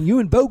name, and you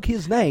invoke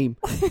his name.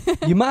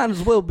 You might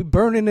as well be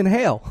burning in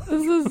hell.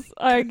 This is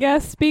our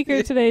guest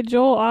speaker today,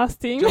 Joel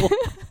Osteen.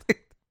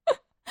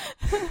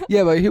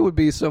 Yeah, but he would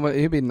be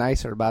he'd be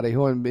nicer about it. He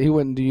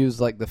wouldn't use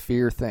like the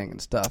fear thing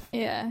and stuff.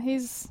 Yeah,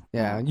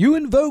 Yeah, you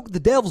invoke the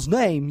devil's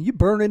name, you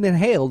burning in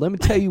hell. Let me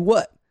tell you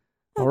what.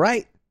 All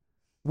right?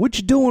 What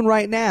you're doing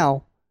right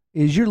now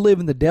is you're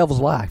living the devil's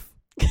life.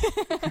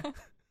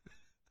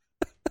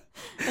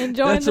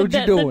 Enjoying That's what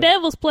you're doing. the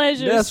devil's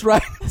pleasures. That's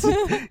right.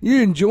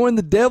 You're enjoying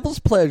the devil's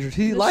pleasures.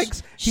 He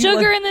likes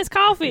sugar in this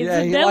coffee. Yeah, it's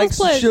the he devil's likes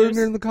pleasures.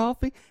 sugar in the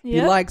coffee.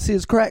 Yep. He likes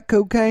his crack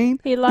cocaine.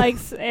 He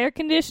likes air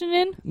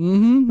conditioning.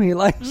 He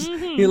likes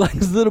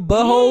little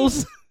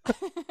buttholes.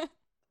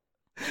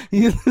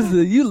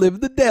 You live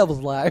the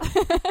devil's life.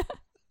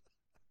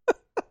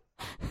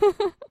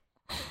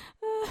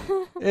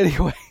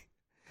 Anyway,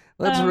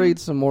 let's read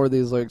some more of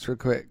these lyrics real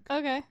quick.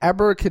 Okay.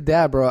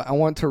 Abracadabra, I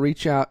want to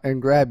reach out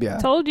and grab you.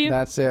 Told you.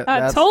 That's it.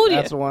 Told you.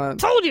 That's the one.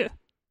 Told you.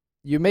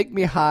 You make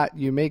me hot,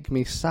 you make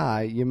me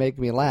sigh, you make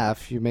me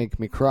laugh, you make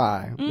me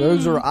cry.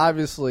 Those are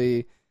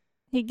obviously...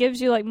 He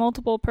gives you like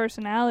multiple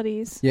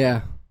personalities.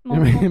 Yeah.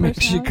 Multiple It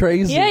makes you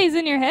crazy. Yeah, he's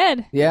in your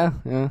head. Yeah.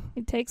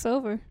 He takes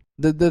over.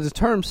 The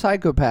term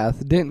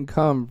psychopath didn't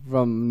come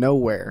from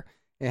nowhere.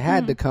 It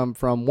had to come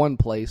from one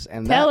place,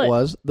 and that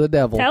was the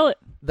devil. Tell it.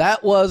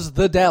 That was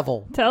the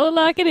devil. Tell it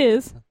like it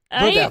is.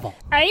 The devil.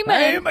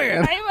 Amen.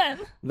 Amen. Amen.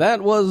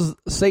 That was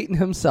Satan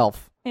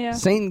himself. Yeah.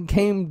 Satan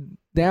came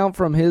down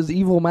from his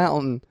evil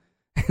mountain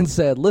and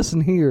said, listen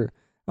here,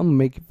 I'm going to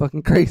make you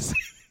fucking crazy.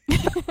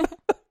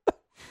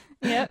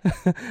 Yep.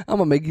 I'm going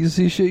to make you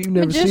see shit you've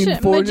never seen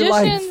before in your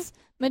life.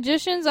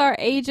 Magicians are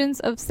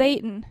agents of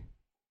Satan.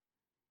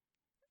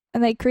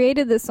 And they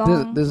created this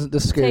song.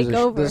 This scares Take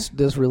over.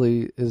 This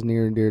really is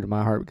near and dear to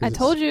my heart. Because I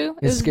told you.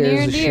 It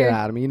scares the shit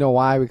out of me. You know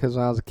why? Because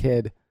when I was a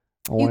kid,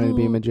 I wanted to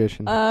be a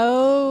magician.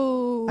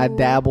 Oh. I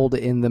dabbled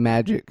in the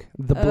magic.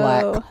 The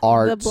black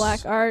arts. The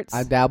black arts.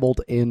 I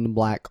dabbled in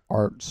black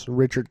arts.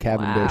 Richard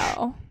Cavendish.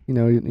 Wow. You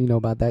know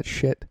about that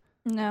shit?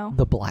 No.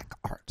 The black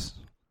arts.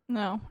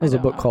 No. There's a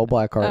book called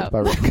Black Arts by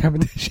Richard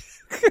Cavendish.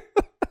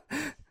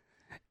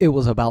 It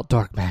was about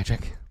dark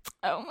magic.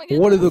 Oh my goodness.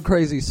 What are the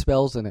crazy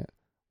spells in it?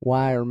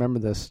 Why I remember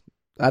this?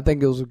 I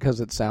think it was because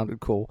it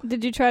sounded cool.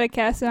 Did you try to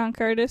cast it on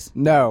Curtis?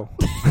 No.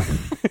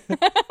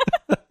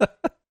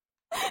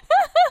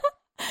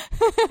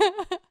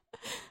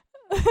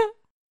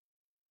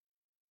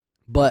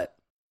 But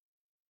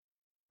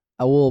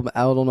I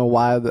don't know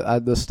why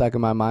this stuck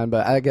in my mind,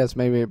 but I guess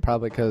maybe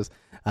probably because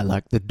I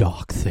like the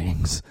dark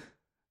things.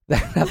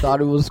 I thought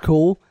it was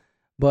cool.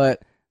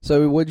 But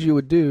so what you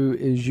would do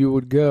is you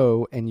would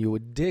go and you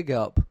would dig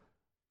up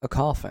a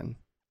coffin.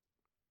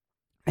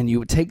 And you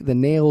would take the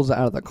nails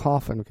out of the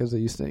coffin because they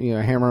used to,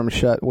 hammer them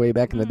shut way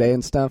back in the day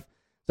and stuff.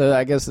 So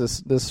I guess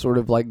this sort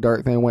of like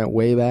dark thing went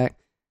way back.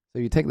 So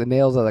you take the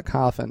nails out of the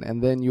coffin,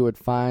 and then you would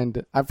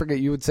find, I forget,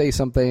 you would say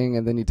something,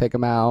 and then you take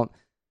them out,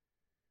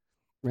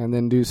 and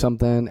then do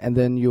something, and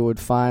then you would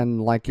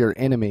find like your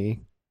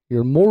enemy,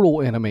 your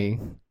mortal enemy.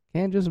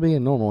 Can't just be a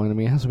normal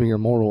enemy; it has to be your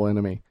mortal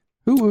enemy.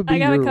 Who would be? I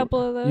got a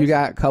couple of those. You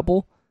got a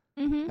couple?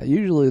 Mm-hmm.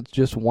 Usually it's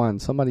just one.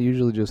 Somebody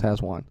usually just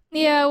has one.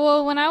 Yeah,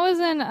 well, when I was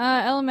in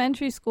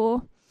elementary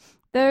school,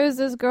 there was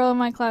this girl in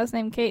my class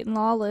named Kaiten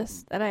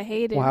Lawless that I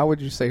hated. Well, how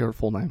would you say her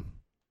full name?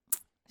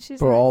 She's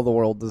For all the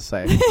world to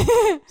say.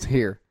 It's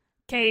here.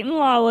 Kaiten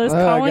Lawless, Oh,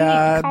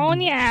 God.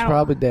 calling you out. She's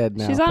probably dead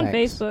now. She's on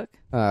Thanks. Facebook.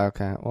 Oh,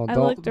 okay. Well, I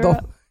don't looked her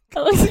up.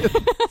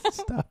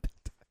 Stop it.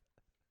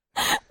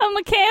 I'm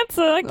a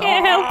Cancer. I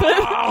can't help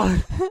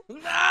it.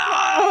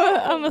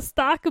 No! I'm a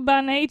stalker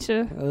by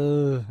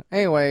nature.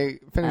 Anyway,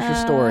 finish your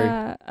story.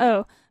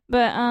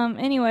 But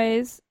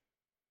anyways,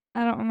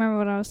 I don't remember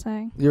what I was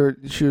saying. She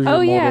was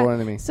your mortal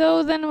enemy.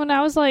 So then when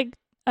I was like,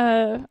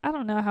 I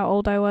don't know how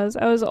old I was.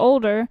 I was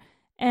older,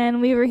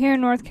 and we were here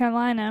in North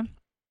Carolina,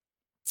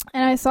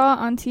 and I saw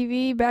on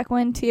TV back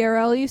when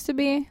TRL used to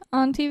be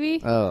on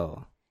TV.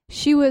 Oh.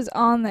 She was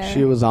on there.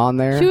 She was on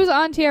there? She was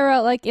on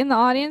TRL, like, in the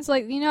audience.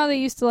 Like, you know how they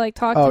used to, like,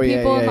 talk to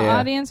people in the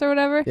audience or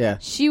whatever? Yeah.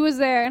 She was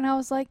there, and I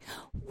was like,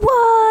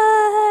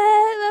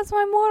 what? That's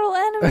my mortal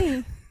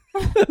enemy.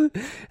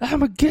 I'm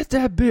going to get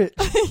that bitch.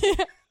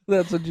 Yeah.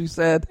 That's what you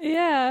said?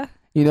 Yeah.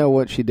 You know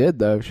what she did,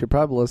 though? She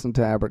probably listened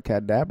to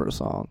Abracadabra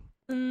song.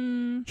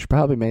 She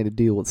probably made a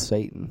deal with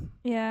Satan.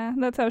 Yeah,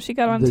 that's how she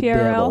got on the TRL.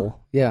 Devil.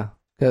 Yeah,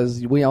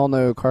 because we all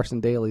know Carson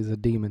Daly's a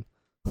demon.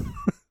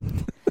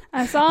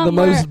 I saw him the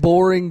most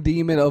boring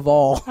demon of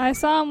all. I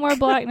saw him wear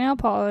black nail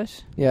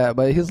polish. Yeah,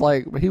 but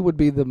he would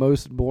be the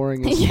most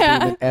boring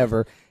demon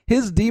ever.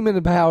 His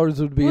demon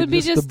powers would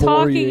be just to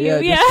bore talking you.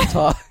 Yeah. Just to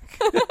talk.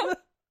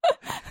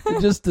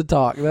 Just to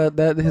talk.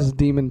 That his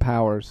demon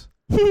powers.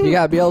 You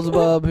got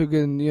Beelzebub who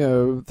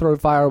can, throw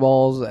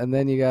fireballs, and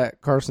then you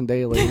got Carson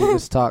Daly who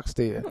just talks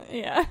to you.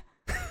 Yeah.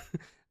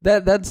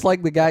 That's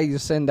like the guy you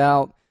send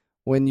out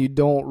when you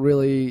don't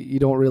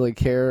really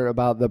care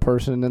about the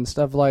person and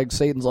stuff. Like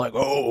Satan's like,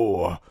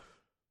 oh,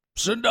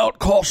 send out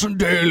Carson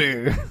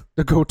Daly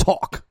to go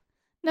talk.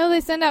 No,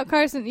 they send out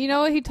Carson. You know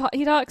what he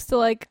talks to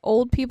like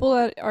old people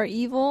that are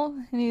evil,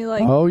 and he like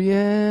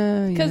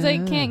because they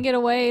can't get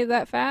away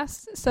that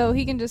fast, so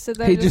he can just sit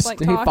there. He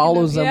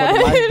follows them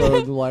with a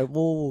microphone, like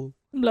whoa,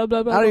 blah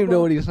blah blah. I don't even blah.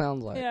 know what he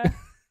sounds like. Yeah.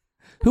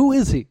 Who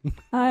is he?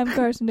 I'm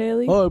Carson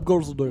Daly. I'm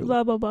Carson Daly.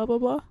 Blah blah blah blah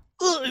blah.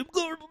 I'm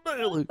Carson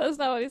Daly. That's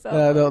not what he sounds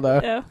like. I don't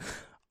know. Yeah.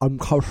 I'm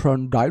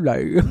Carson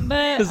Daly.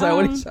 But, is that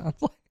what he sounds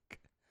like?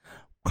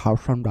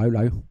 Carson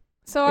Daly.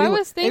 So anyway, I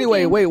was thinking...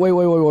 Anyway, wait.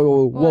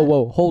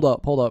 Whoa. Hold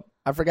up.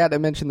 I forgot to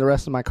mention the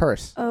rest of my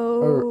curse.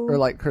 Oh. Or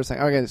like cursing.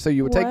 Okay, so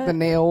you would take the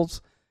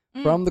nails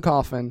from the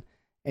coffin,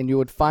 and you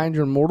would find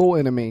your mortal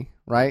enemy,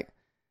 right?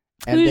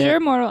 And who's your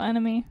mortal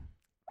enemy?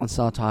 Let's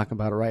not talk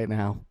about it right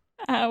now.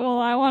 Well,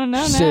 I want to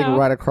know Sitting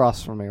right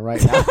across from me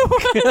right now.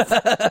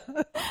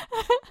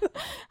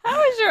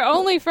 How is your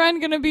only friend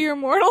going to be your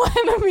mortal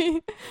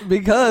enemy?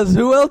 Because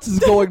who else is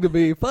going to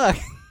be? Fuck.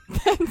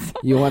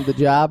 You want the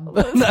job?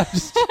 No,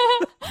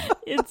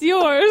 it's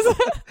yours.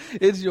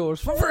 It's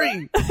yours for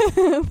free.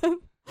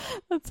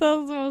 That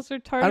sounds the most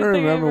retarded I don't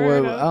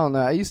remember thing I don't know.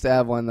 I used to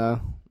have one though,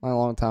 a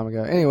long time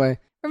ago. Anyway.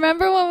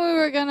 Remember when we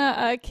were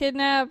gonna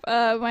kidnap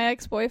my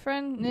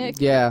ex-boyfriend Nick?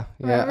 Yeah.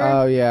 Remember?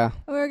 Oh yeah.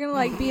 We were gonna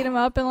like beat him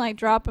up and like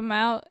drop him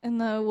out in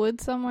the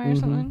woods somewhere or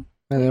something.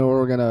 And then we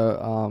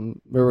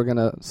were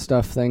gonna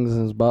stuff things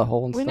in his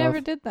butthole and stuff. We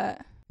never did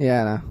that.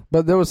 Yeah, I know.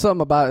 But there was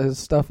something about his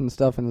stuff in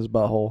his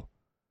butthole.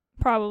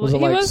 Probably. Was it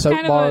like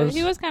soap bars?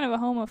 He was kind of a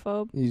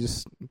homophobe. You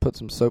just put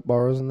some soap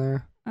bars in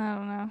there? I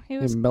don't know. He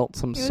melt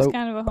some soap. He was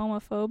kind of a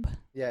homophobe.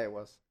 Yeah, he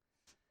was.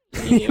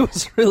 He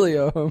was really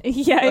a homophobe.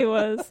 Yeah, he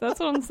was.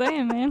 That's what I'm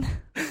saying, man.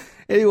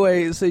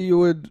 Anyway, so you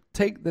would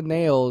take the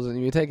nails and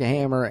you would take a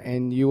hammer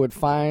and you would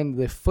find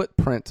the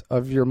footprint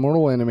of your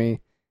mortal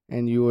enemy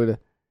and you would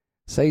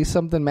say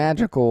something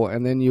magical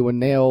and then you would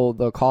nail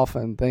the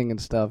coffin thing and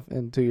stuff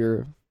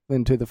into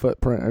the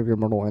footprint of your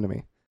mortal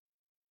enemy.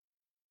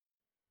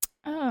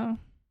 Oh.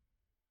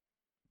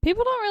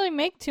 People don't really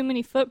make too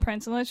many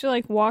footprints unless you're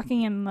like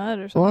walking in mud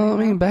or something. Well, I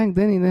mean, back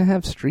then you didn't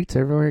have streets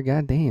everywhere.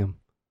 Goddamn.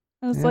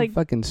 It was like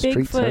fucking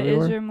streets Bigfoot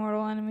everywhere. is your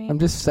mortal enemy. I'm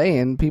just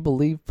saying, people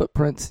leave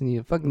footprints and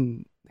you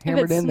fucking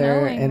hammer it in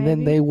there snowing, and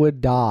then they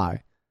would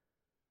die.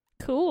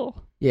 Cool.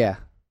 Yeah.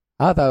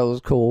 I thought it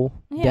was cool,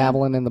 Yeah.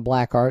 dabbling in the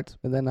black arts,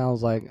 but then I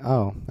was like,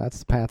 oh, that's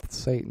the path of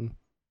Satan.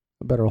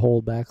 I better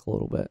hold back a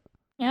little bit.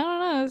 I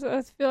don't know.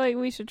 I feel like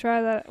we should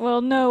try that.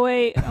 Well, no,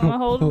 wait. I'm going to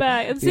hold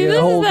back. And see,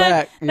 this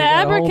is the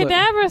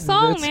Abracadabra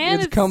song, man.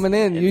 It's coming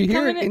in. You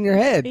hear it in your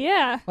head.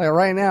 Yeah. Like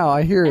right now,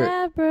 I hear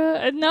it.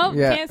 Nope,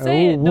 can't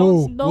say it.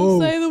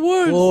 Don't say the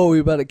words. Whoa, we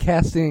about to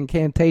cast an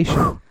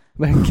incantation.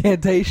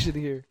 Incantation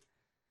here.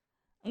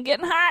 I'm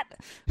getting hot.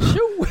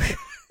 Shoo.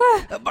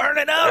 Burn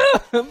it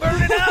up. Burn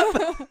it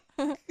up.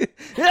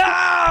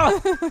 Yeah.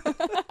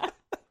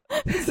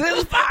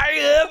 There's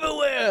fire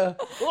everywhere.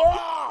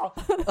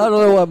 I don't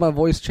know why my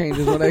voice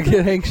changes when I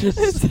get anxious.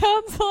 It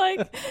sounds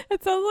like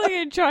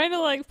you're trying to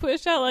like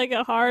push out like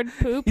a hard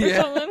poop or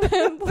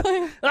something.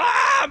 Like,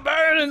 I'm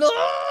burning.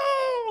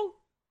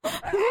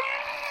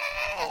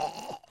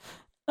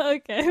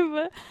 Okay,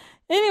 but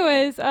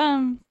anyways,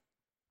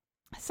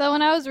 so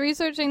when I was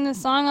researching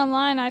this song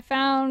online, I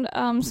found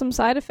some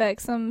side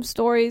effects, some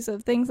stories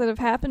of things that have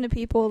happened to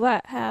people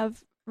that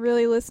have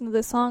really listened to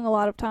this song a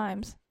lot of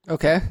times.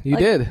 Okay, you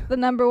did. The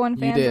number one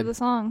fans of the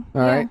song.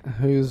 All right,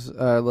 who's?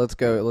 Let's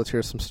go. Let's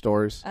hear some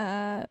stories.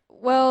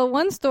 Well,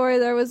 one story,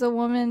 there was a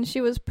woman. She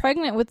was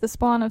pregnant with the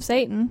spawn of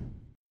Satan.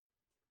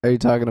 Are you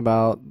talking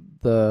about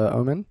the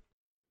Omen?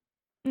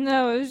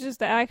 No, it was just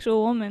the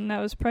actual woman that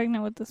was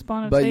pregnant with the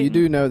spawn of Satan. But you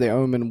do know the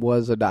Omen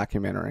was a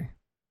documentary.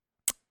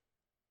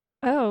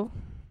 Oh.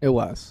 It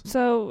was.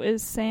 So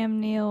is Sam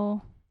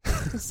Neill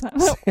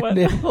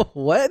What?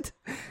 What?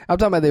 I'm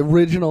talking about the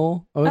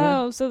original owner.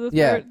 Oh, so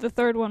the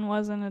third one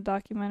wasn't a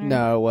documentary.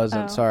 No, it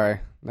wasn't. Oh. Sorry.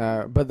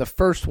 No, but the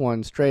first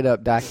one, straight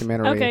up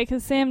documentary. Okay,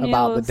 because Sam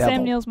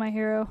Neill's my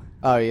hero.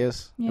 Oh, he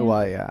is? Yeah.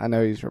 Well, yeah. I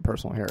know he's your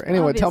personal hero.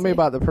 Anyway, tell me Obviously.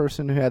 about the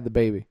person who had the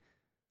baby.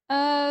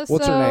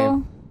 What's her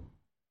name?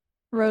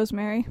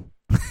 Rosemary.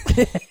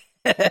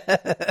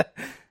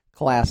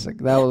 Classic.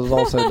 That was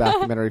also a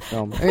documentary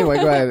film. Anyway,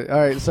 go ahead. All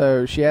right,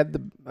 so she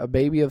had a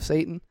baby of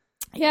Satan?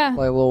 Yeah. Like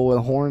little with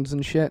horns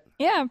and shit?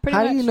 Yeah, pretty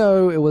How much. do you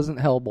know it wasn't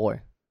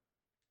Hellboy?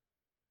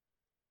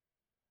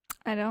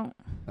 I don't.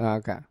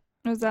 Okay.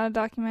 Was that a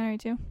documentary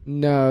too?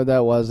 No,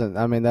 that wasn't.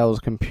 I mean, that was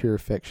pure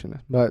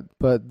fiction. But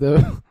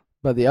the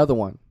other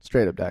one,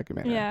 straight up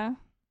documentary. Yeah.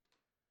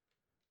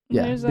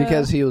 Yeah,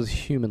 because he was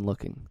human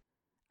looking.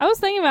 I was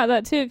thinking about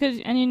that too,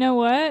 and you know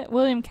what?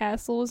 William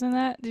Castle was in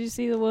that. Did you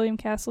see the William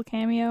Castle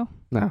cameo?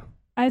 No.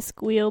 I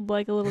squealed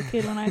like a little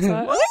kid when I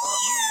saw it.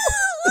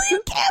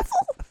 William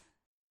Castle.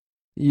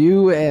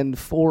 You and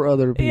 4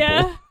 other people.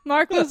 Yeah.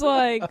 Mark was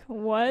like,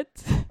 "What?"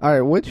 All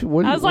right, which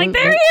one? I was like,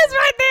 "There he is,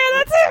 right there.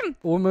 That's him.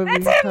 What movie?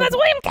 That's him. That's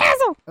William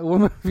Castle." What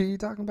movie are you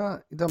talking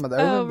about? You talking about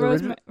the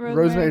original? Rosemary's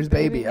Rosemary's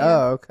Baby. Yeah.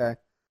 Oh, okay.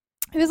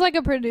 He was like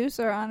a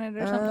producer on it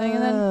or something,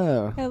 and then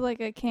Oh. had like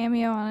a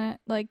cameo on it.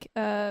 Like,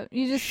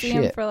 you just see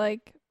him for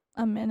like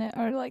a minute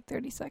or like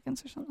 30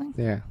 seconds or something.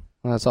 Yeah,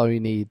 well, that's all you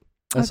need.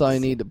 That's all you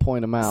need to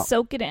point him out.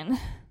 Soak it in.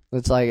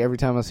 It's like every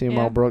time I see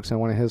Mel Brooks in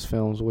one of his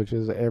films, which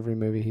is every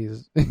movie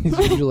he's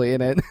usually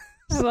in it.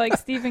 Like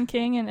Stephen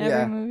King in every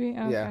Yeah. movie.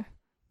 Okay.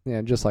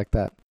 Yeah, just like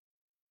that.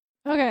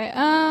 Okay.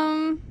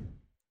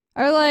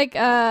 Or like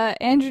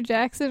Andrew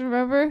Jackson,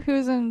 remember, who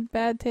was in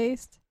Bad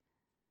Taste?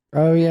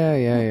 Oh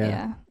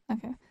yeah.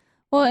 Okay.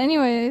 Well,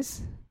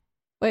 anyways,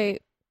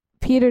 wait,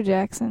 Peter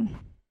Jackson.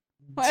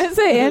 Why did I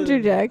say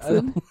Andrew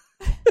Jackson?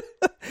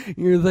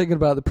 You were thinking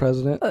about the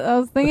president. I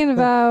was thinking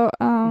about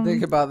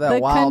Think about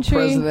that wild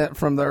president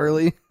from the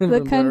early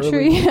the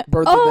country.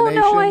 Birth Oh of the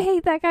Nation. no, I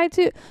hate that guy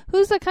too.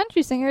 Who's the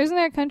country singer? Isn't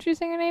there a country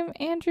singer named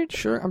Andrew?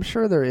 Sure, I'm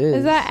sure there is.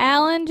 Is that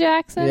Alan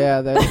Jackson?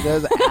 Yeah,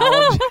 there's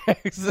Alan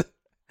Jackson.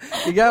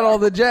 You got all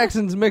the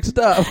Jacksons mixed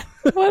up.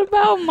 What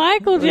about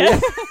Michael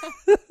Jackson?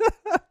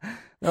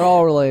 They're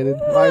all related.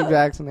 Mike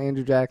Jackson,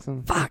 Andrew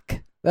Jackson. Fuck.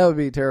 That would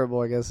be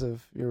terrible, I guess,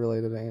 if you're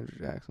related to Andrew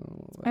Jackson.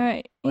 All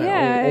right. Like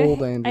Yeah.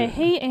 old Andrew. I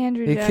hate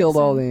Andrew Jackson. He killed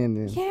all the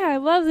Indians. Yeah, I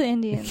love the He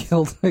Indians.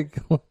 killed.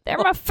 They're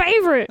my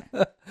favorite.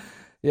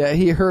 Yeah,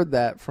 he heard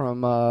that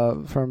from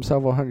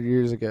several hundred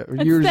years ago.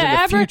 It's Years the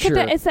in the future.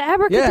 It's the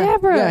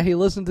abracadabra. Yeah, he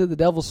listened to the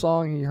Devil's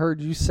song. He heard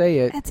you say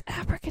it. It's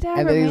abracadabra,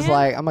 And then he's man.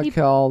 like, I'm going to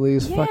kill all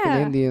these fucking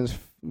Yeah. Indians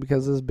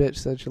because this bitch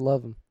said she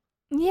loved them.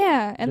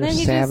 Yeah, and They're then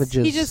he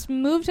savages. just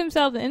moved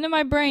himself into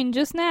my brain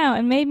just now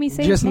and made me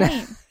say Just his now.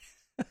 name.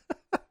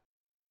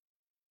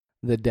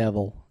 The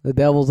devil. The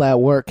devil's at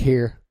work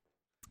here.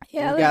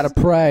 Yeah, we got to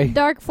pray.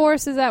 Dark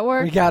forces at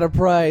work. We got to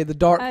pray. The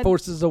dark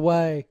forces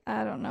away.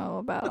 I don't know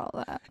about all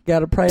that. Got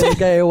to pray the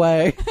gay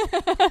away.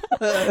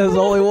 There's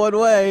only one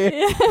way.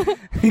 Yeah.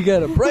 You got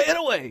to pray it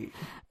away.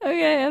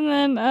 Okay, and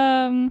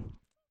then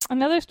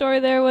another story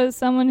there was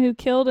someone who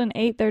killed and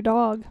ate their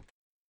dog.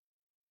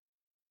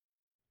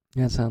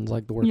 That sounds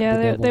like the work of the Yeah,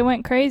 devil. they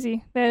went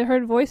crazy. They had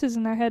heard voices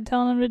in their head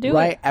telling them to do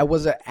right, it.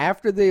 was it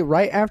after they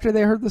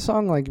heard the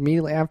song, like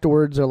immediately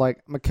afterwards, they're like,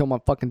 I'm gonna kill my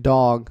fucking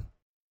dog.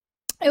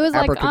 It was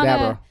like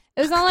Abracadabra.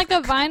 it was on like a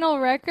vinyl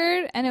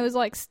record, and it was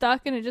like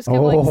stuck, and it just kept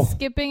like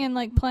skipping and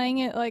like playing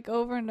it like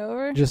over and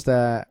over. Just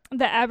that.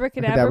 The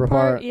abracadabra Abracadabra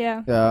part,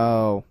 yeah.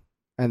 Oh,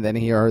 and then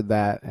he heard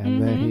that,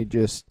 and then he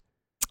just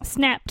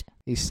snapped.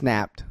 He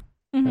snapped,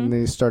 Mm-hmm. and then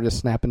he started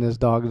snapping his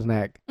dog's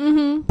neck.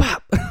 Mm-hmm.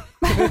 Pop,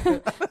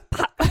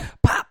 pop,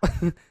 pop.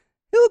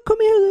 Oh, come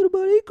here, little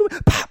buddy. Come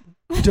here. Pop.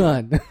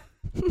 Done.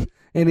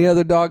 Any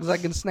other dogs I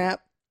can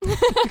snap?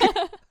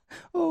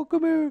 Oh,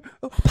 come here.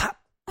 Oh, pop.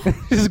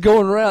 Just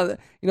going around.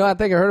 You know, I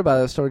think I heard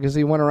about that story because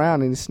he went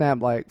around and he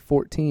snapped like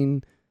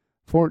 14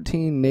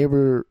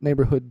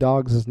 neighborhood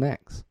dogs'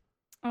 necks.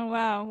 Oh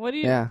wow! What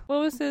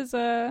was his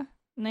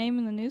name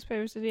in the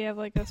newspapers? Did he have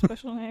like a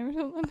special name or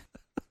something?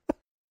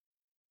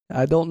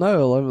 I don't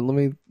know. Let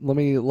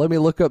me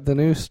look up the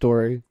news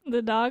story.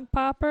 The dog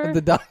popper.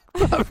 The dog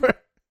popper.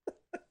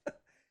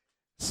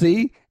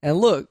 See, and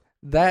look,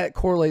 that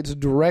correlates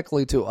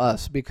directly to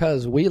us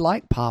because we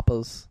like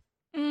papas,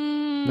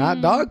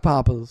 not dog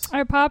papas.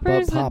 Are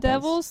poppers but the papas.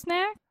 devil's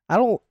snack? I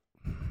don't.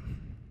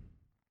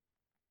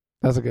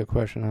 That's a good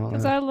question. I don't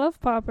Because know. I love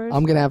poppers.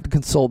 I'm gonna have to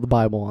consult the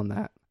Bible on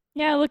that.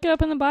 Yeah, look it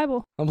up in the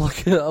Bible. Let me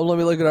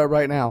look it up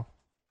right now.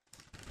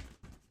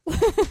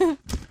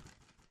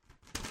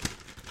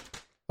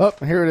 Oh,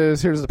 here it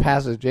is. Here's the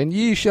passage. And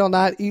ye shall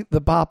not eat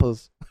the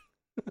papas,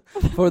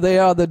 for they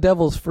are the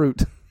devil's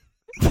fruit.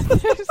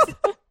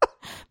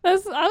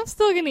 I'm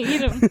still gonna eat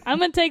them. I'm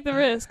gonna take the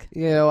risk.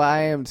 You know, I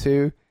am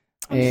too.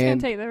 I'm just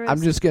gonna take the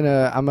risk.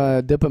 I'm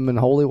gonna dip them in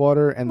holy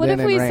water and what then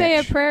if we in say a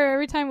ranch. prayer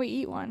every time we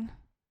eat one?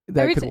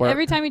 That could work.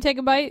 Every time you take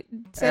a bite,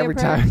 say every a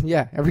prayer. time,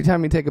 yeah. Every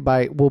time you take a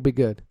bite, we'll be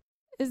good.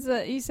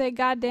 You say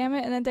 "God damn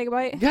it" and then take a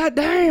bite. God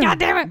damn! God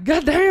damn it!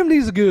 God damn!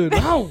 These are good.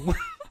 Oh.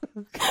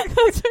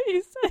 That's what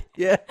you say.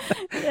 Yeah.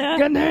 Yeah.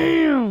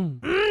 Goddamn.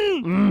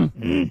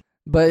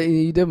 But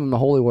you dip them in the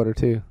holy water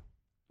too.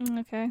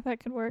 Okay, that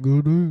could work.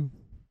 Goddamn.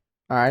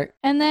 All right.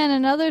 And then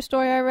another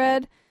story I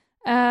read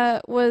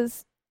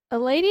was a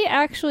lady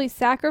actually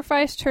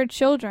sacrificed her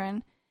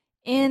children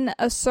in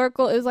a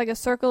circle. It was like a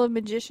circle of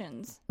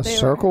magicians. A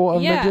circle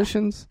of yeah,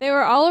 magicians? They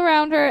were all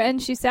around her,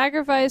 and she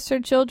sacrificed her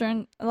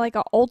children like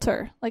an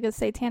altar, like a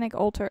satanic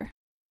altar.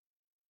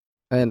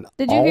 An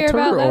Did you hear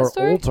about that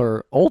story?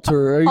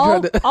 Altar. Are you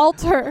trying to...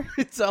 Altar.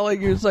 It sounds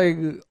like you're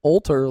saying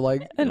altar,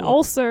 like... An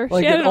ulcer.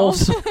 Like She had an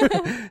ulcer.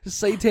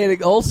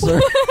 Satanic ulcer.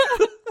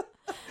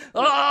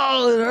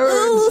 Oh, it hurts.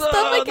 Ooh,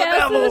 stomach the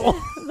acid. devil.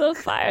 The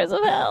fires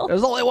of hell.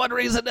 There's only one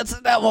reason it's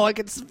the devil. I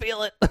can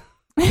feel it.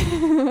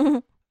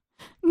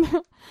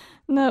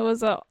 No, it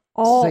was a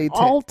Satan-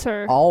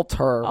 altar.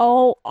 Altar.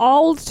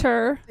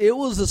 Altar. It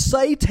was a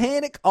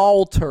satanic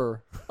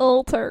altar.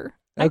 Altar.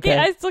 Okay.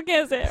 I still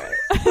can't say it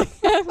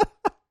right.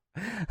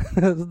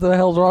 What the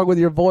hell's wrong with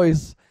your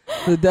voice?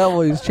 The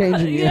devil, he's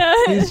changing you. Yeah.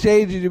 He's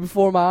changing you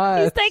before my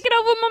eyes. He's taking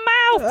over my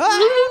mouth.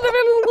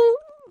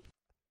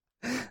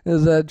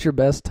 Is that your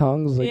best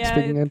tongues? Like Yeah.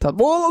 speaking in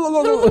tongues?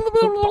 All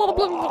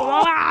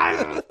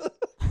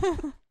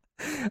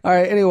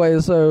right, anyway,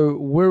 so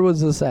where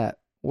was this at?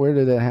 Where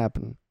did it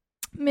happen?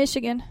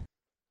 Michigan.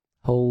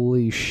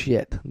 Holy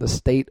shit. The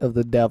state of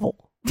the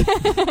devil.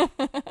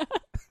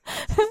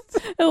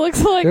 It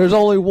looks like There's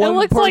only one it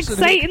looks like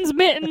person. Satan's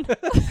mitten.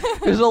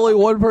 There's only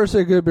one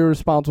person who could be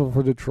responsible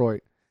for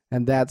Detroit,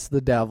 and that's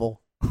the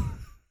devil.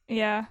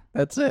 Yeah,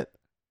 That's it.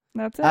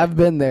 that's it. I've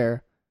been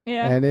there,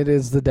 yeah, and it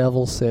is the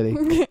devil's city.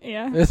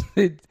 yeah.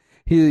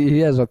 He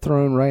has a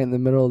throne right in the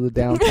middle of the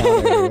downtown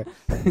area.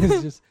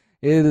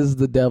 It is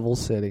the devil's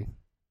city.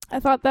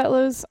 I thought that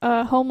was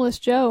Homeless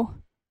Joe.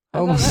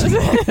 I thought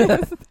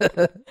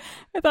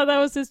that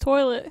was his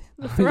toilet.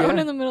 The throne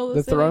in the middle of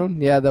the city.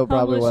 throne? Yeah, that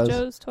probably Homeless was.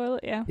 Joe's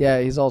toilet, yeah.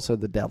 Yeah, he's also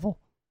the devil.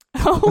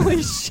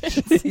 Holy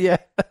shit. Yeah.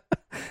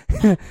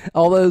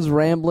 All those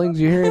ramblings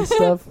you hear and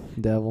stuff,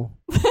 devil.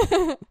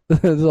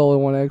 There's only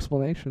one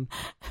explanation.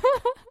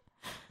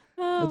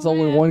 It's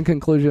only one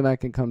conclusion I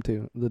can come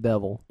to. The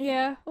devil.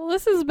 Yeah. Well,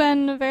 this has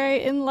been a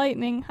very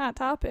enlightening hot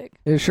topic.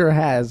 It sure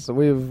has.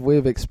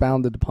 We've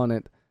expounded upon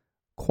it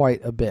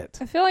quite a bit.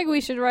 I feel like we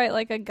should write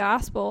like a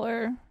gospel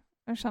or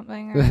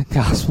something. Or...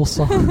 Gospel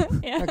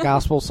song. Yeah. A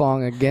gospel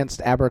song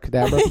against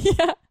abracadabra.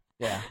 Yeah.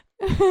 Yeah.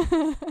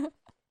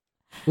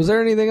 Was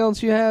there anything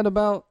else you had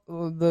about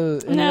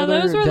the No,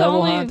 those were the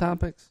devil only hot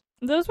topics?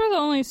 Those were the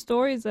only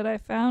stories that I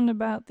found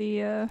about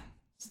the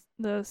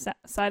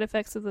side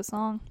effects of the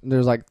song.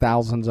 There's like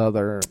thousands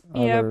other.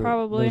 Yeah,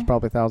 probably. There's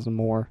probably 1,000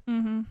 more.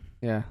 Mm-hmm.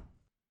 Yeah.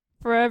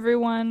 For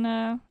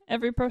everyone,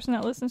 every person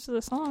that listens to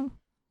the song.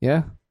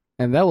 Yeah.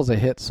 And that was a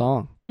hit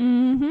song.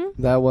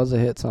 Mm-hmm. That was a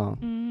hit song.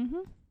 Mm-hmm.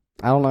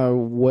 I don't know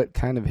what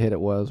kind of hit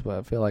it was, but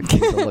I feel like I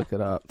need to look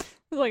it up. It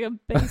was like a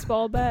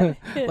baseball bat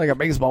hit. Like a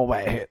baseball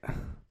bat hit.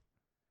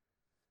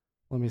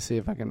 Let me see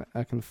if I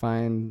can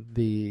find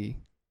the...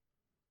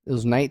 It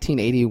was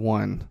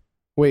 1981.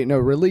 Wait, no,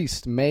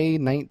 released May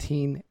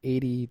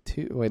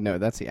 1982. Wait, no,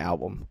 that's the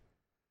album.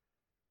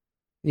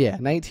 Yeah,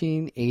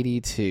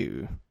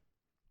 1982.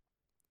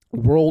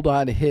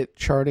 Worldwide hit,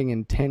 charting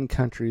in 10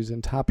 countries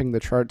and topping the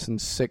charts in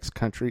 6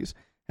 countries.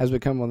 Has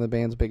become one of the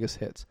band's biggest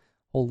hits.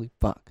 Holy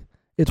fuck.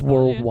 It's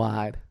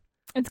worldwide.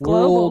 It's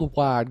global.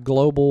 Worldwide,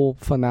 global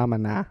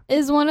phenomena.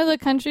 Is one of the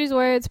countries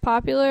where it's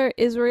popular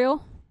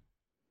Israel?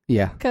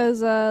 Yeah. Because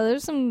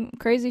there's some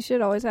crazy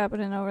shit always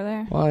happening over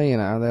there. Well, you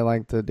know, they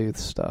like to do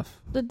stuff.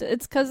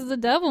 It's because of the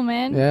devil,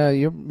 man. Yeah,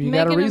 you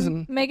got a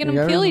reason. Making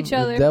them kill each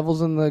other. The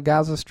devil's in the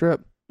Gaza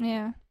Strip.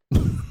 Yeah.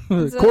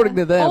 According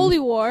to them. Holy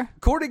war.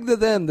 According to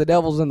them, the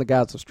devil's in the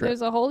Gaza Strip.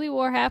 There's a holy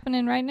war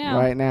happening right now.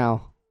 Right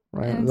now.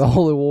 Right. And The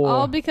holy war.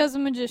 All because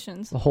of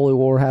magicians. The holy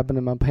war happened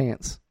in my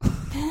pants.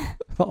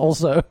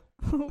 Also.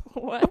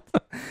 What?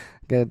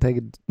 Gotta take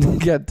a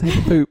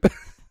poop.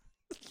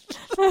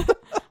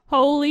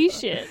 Holy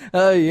shit.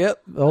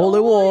 Yep. The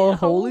holy war.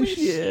 Holy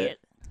shit.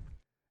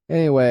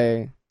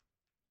 Anyway.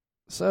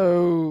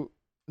 So,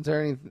 is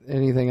there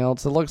anything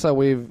else? It looks like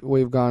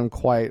we've gone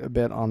quite a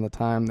bit on the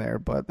time there,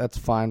 but that's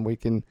fine. We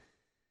can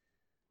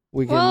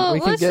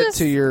get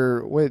to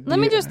your... Let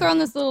me just throw in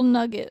this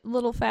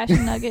little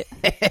fashion nugget.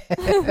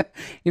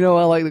 You know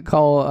what I like to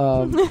call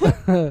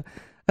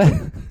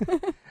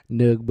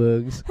nug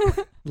bugs.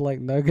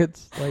 Like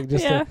nuggets. Like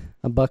just a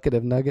bucket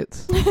of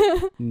nuggets.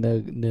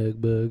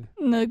 Nug bug.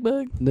 Nug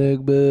bug.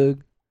 Nug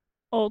bug.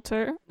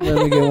 Altar.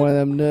 Let me get one of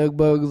them nug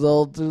bugs.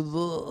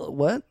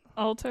 What?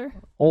 Altar.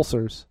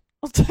 Ulcers.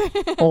 Altar.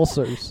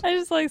 Ulcers. I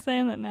just like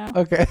saying that now.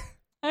 Okay.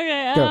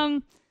 Okay,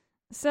 Go.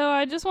 So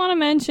I just want to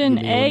mention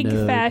egg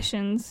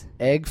fashions.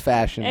 Egg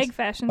fashions. Egg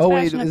fashions. Oh,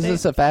 wait, fashion is update.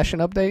 this a fashion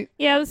update?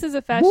 Yeah, this is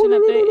a fashion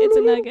update. It's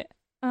a nugget.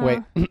 Wait.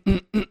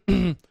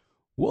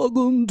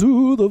 Welcome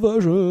to the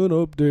fashion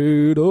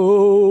update.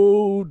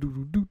 Oh,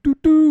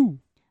 do.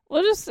 We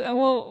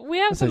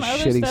have That's some a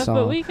other shitty stuff, song.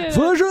 but we could.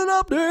 Fashion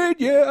update,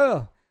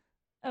 yeah.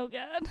 Oh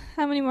God,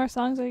 how many more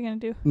songs are you gonna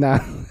do? Nah,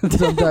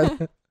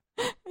 sometimes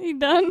You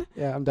done?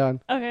 Yeah, I'm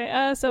done.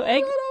 Okay, so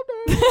egg...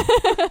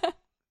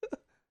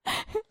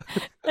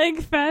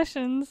 egg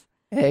fashions.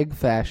 Egg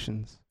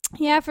fashions.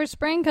 Yeah, for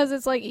spring, because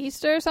it's like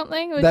Easter or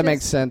something. That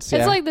makes sense, yeah.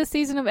 It's like the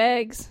season of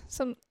eggs.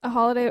 A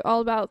holiday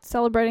all about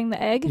celebrating the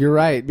egg. You're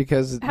right,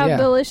 because... How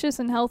delicious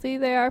and healthy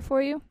they are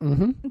for you.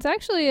 Mm-hmm.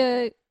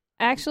 It's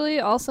actually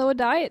also a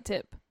diet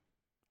tip.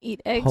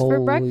 Eat eggs for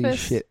breakfast.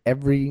 Holy shit,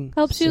 every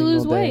helps you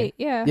lose day. weight,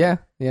 yeah. Yeah,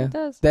 yeah. It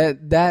does.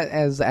 That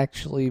is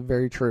actually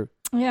very true.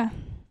 Yeah.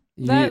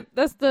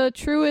 That's the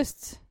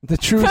truest... The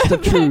truest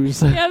of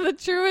truths. Yeah, the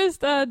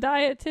truest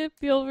diet tip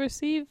you'll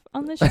receive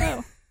on the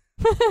show.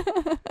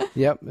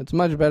 Yep, it's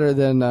much better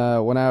than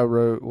when I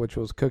wrote, which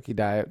was cookie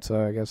diet,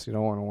 so I guess you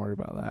don't want to worry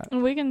about that.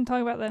 We can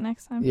talk about that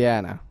next time. Yeah,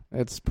 I know.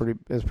 It's pretty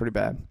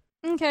bad.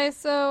 Okay,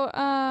 so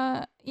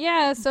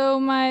so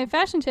my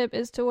fashion tip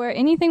is to wear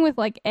anything with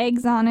like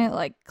eggs on it,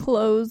 like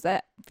clothes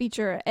that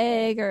feature an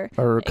egg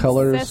or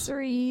colors,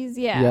 accessories.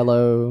 Yeah,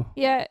 yellow.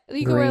 Yeah,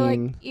 you can wear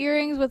like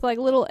earrings with like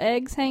little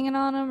eggs hanging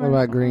on them. What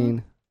about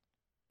green?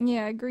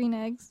 Yeah, green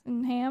eggs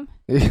and ham.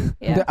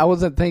 Yeah. I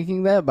wasn't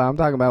thinking that, but I'm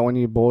talking about when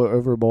you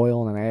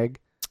overboil an egg.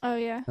 Oh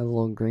yeah, has a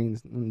little green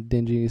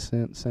dingy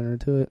center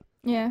to it.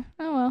 Yeah.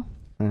 Oh well.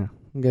 Yeah.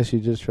 I guess you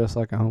just dress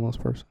like a homeless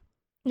person.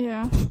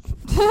 Yeah.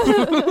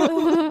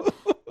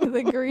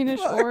 The greenish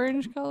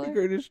orange color. The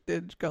greenish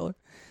tinge color.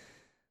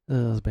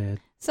 That was bad.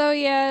 So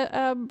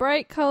yeah,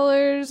 bright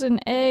colors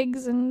and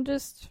eggs, and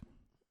just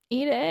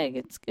eat an egg.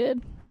 It's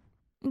good.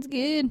 It's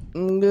good.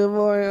 Good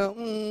for you.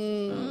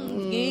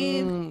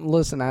 Good.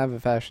 Listen, I have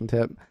a fashion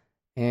tip,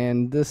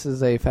 and this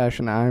is a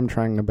fashion I'm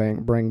trying to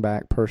bring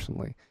back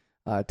personally.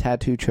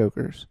 Tattoo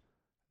chokers.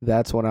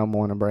 That's what I'm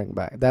want to bring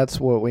back. That's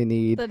what we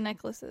need. The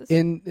necklaces.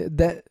 In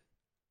that,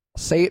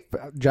 say it.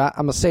 I'm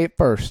gonna say it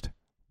first.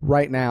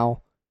 Right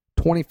now,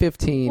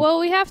 2015.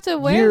 Well, we have to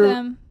wear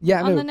them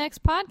on the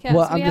next podcast.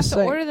 Well, we have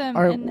to order them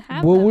and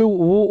have them. We'll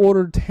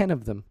order 10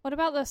 of them. What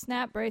about the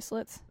snap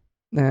bracelets?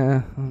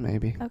 Nah,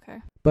 maybe. Okay.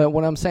 But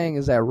what I'm saying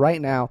is that right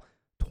now,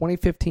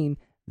 2015,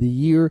 the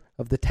year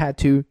of the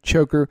tattoo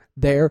choker.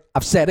 There,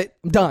 I've said it.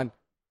 I'm done.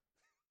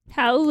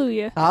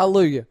 Hallelujah.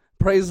 Hallelujah.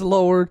 Praise the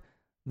Lord,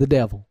 the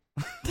devil.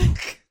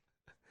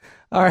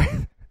 All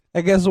right.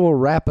 I guess we'll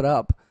wrap it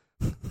up.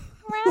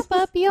 Wrap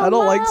up your I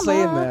don't mama. like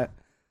saying that.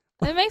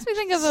 It makes me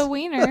think of a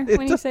wiener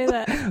when you say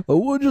that.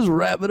 Well, we'll just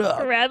wrap it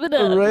up. Wrap it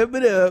up. Wrap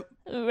it up.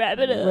 Wrap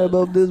it up. Wrap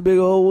up this big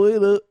old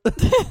wiener.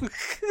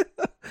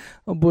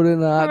 I'll put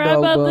in a hot wrap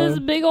dog up bun. this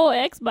big old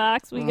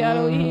Xbox we got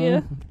over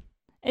here.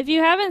 If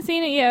you haven't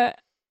seen it yet,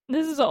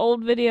 this is an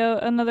old video,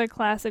 another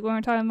classic when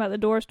we're talking about the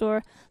door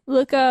store.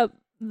 Look up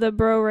the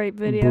bro rape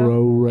video.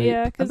 Bro rape.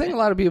 Yeah, I think a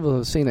lot of people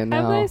have seen it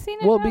now. Have they seen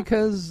it Well, now?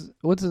 because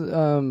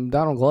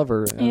Donald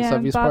Glover and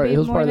stuff. He Bobby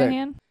was part of that.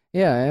 Moynihan.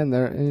 Yeah, and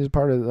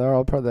they're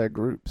all part of that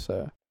group.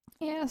 So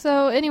yeah.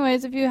 So,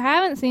 anyways, if you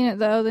haven't seen it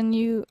though, then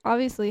you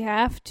obviously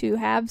have to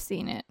have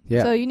seen it.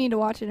 Yeah. So you need to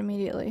watch it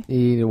immediately. You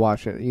need to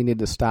watch it. You need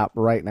to stop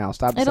right now.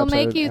 Stop this It'll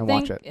episode make you and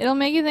think. watch it. It'll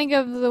make you think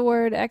of the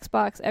word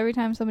Xbox every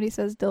time somebody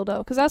says dildo,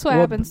 because that's what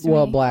happens to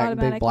me.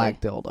 Big black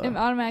dildo. It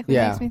automatically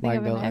makes me think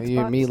of an Xbox. You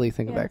immediately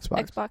think of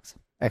Xbox.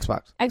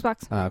 Xbox.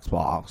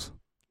 Xbox.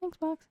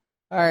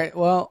 All right,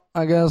 well,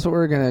 I guess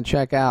we're going to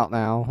check out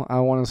now. I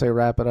want to say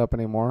wrap it up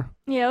anymore.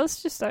 Yeah,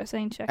 let's just start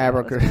saying check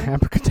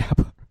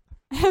Abracadabra.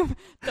 Don't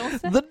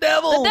say the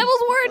devil. The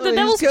devil's word. The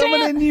devil's coming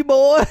chant. in you,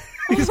 boy.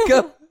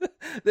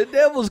 The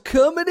devil's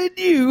coming in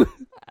you.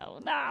 Oh,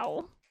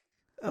 no.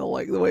 I don't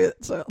like the way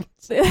that sounds.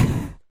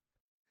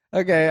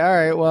 Okay, all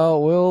right,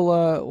 well,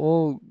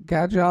 we'll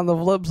catch you on the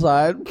flip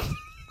side.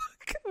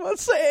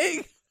 What's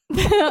saying?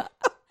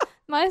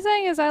 My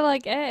saying is I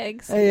like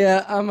eggs. Hey,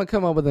 yeah, I'm going to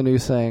come up with a new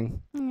saying.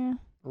 Yeah.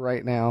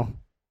 Right now.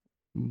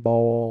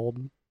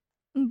 Boiled.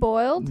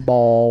 Boiled?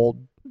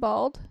 Bald.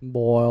 Bald?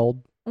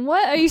 Boiled.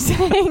 What are you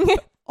saying?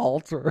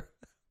 Alter.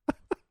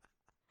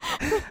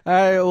 All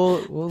right,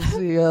 we'll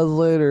see you guys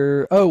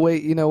later. Oh,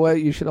 wait, you know what?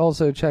 You should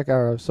also check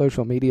our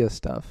social media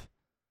stuff.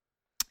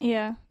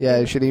 Yeah.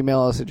 Yeah, you should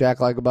email us at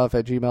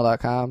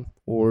jackalikeabuff@gmail.com,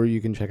 or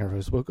you can check our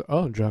Facebook,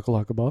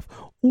 jackalikeabuff,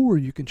 or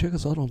you can check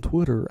us out on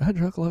Twitter at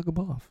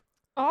jackalikeabuff.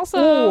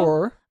 Also,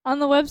 or on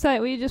the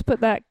website, we just put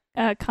that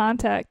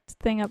contact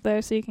thing up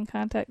there so you can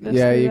contact us.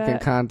 Yeah, you can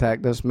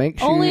contact us. Make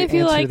sure only you if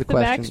you answer like the the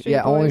question. Backstreet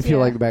Yeah, only Boys, if you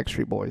yeah. like the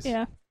Backstreet Boys.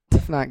 Yeah.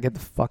 If not, get the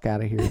fuck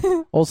out of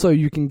here. Also,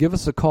 you can give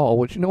us a call,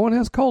 which no one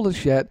has called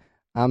us yet.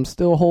 I'm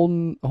still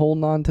holding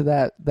on to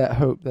that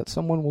hope that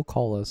someone will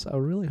call us. I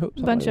really hope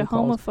somebody Bunch of will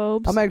call us.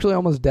 homophobes. I'm actually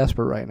almost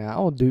desperate right now.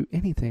 I'll do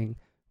anything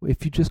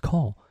if you just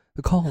call.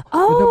 The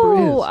number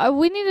is.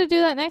 We need to do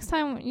that next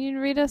time.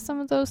 You read us some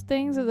of those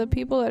things of the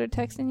people that are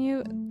texting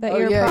you that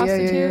you're a yeah,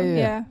 prostitute.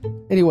 Yeah.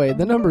 Anyway,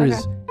 the number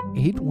is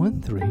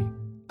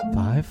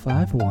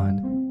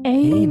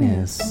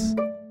 813-551-ANUS.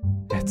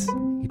 That's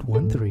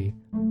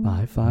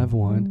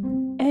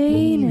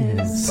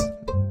 813-551-ANUS.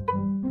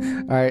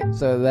 All right,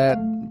 so that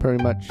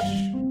pretty much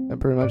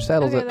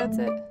settles Okay, it. that's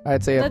it. All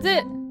right, see ya. That's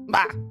it.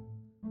 Bye.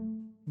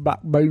 Black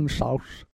bean sauce.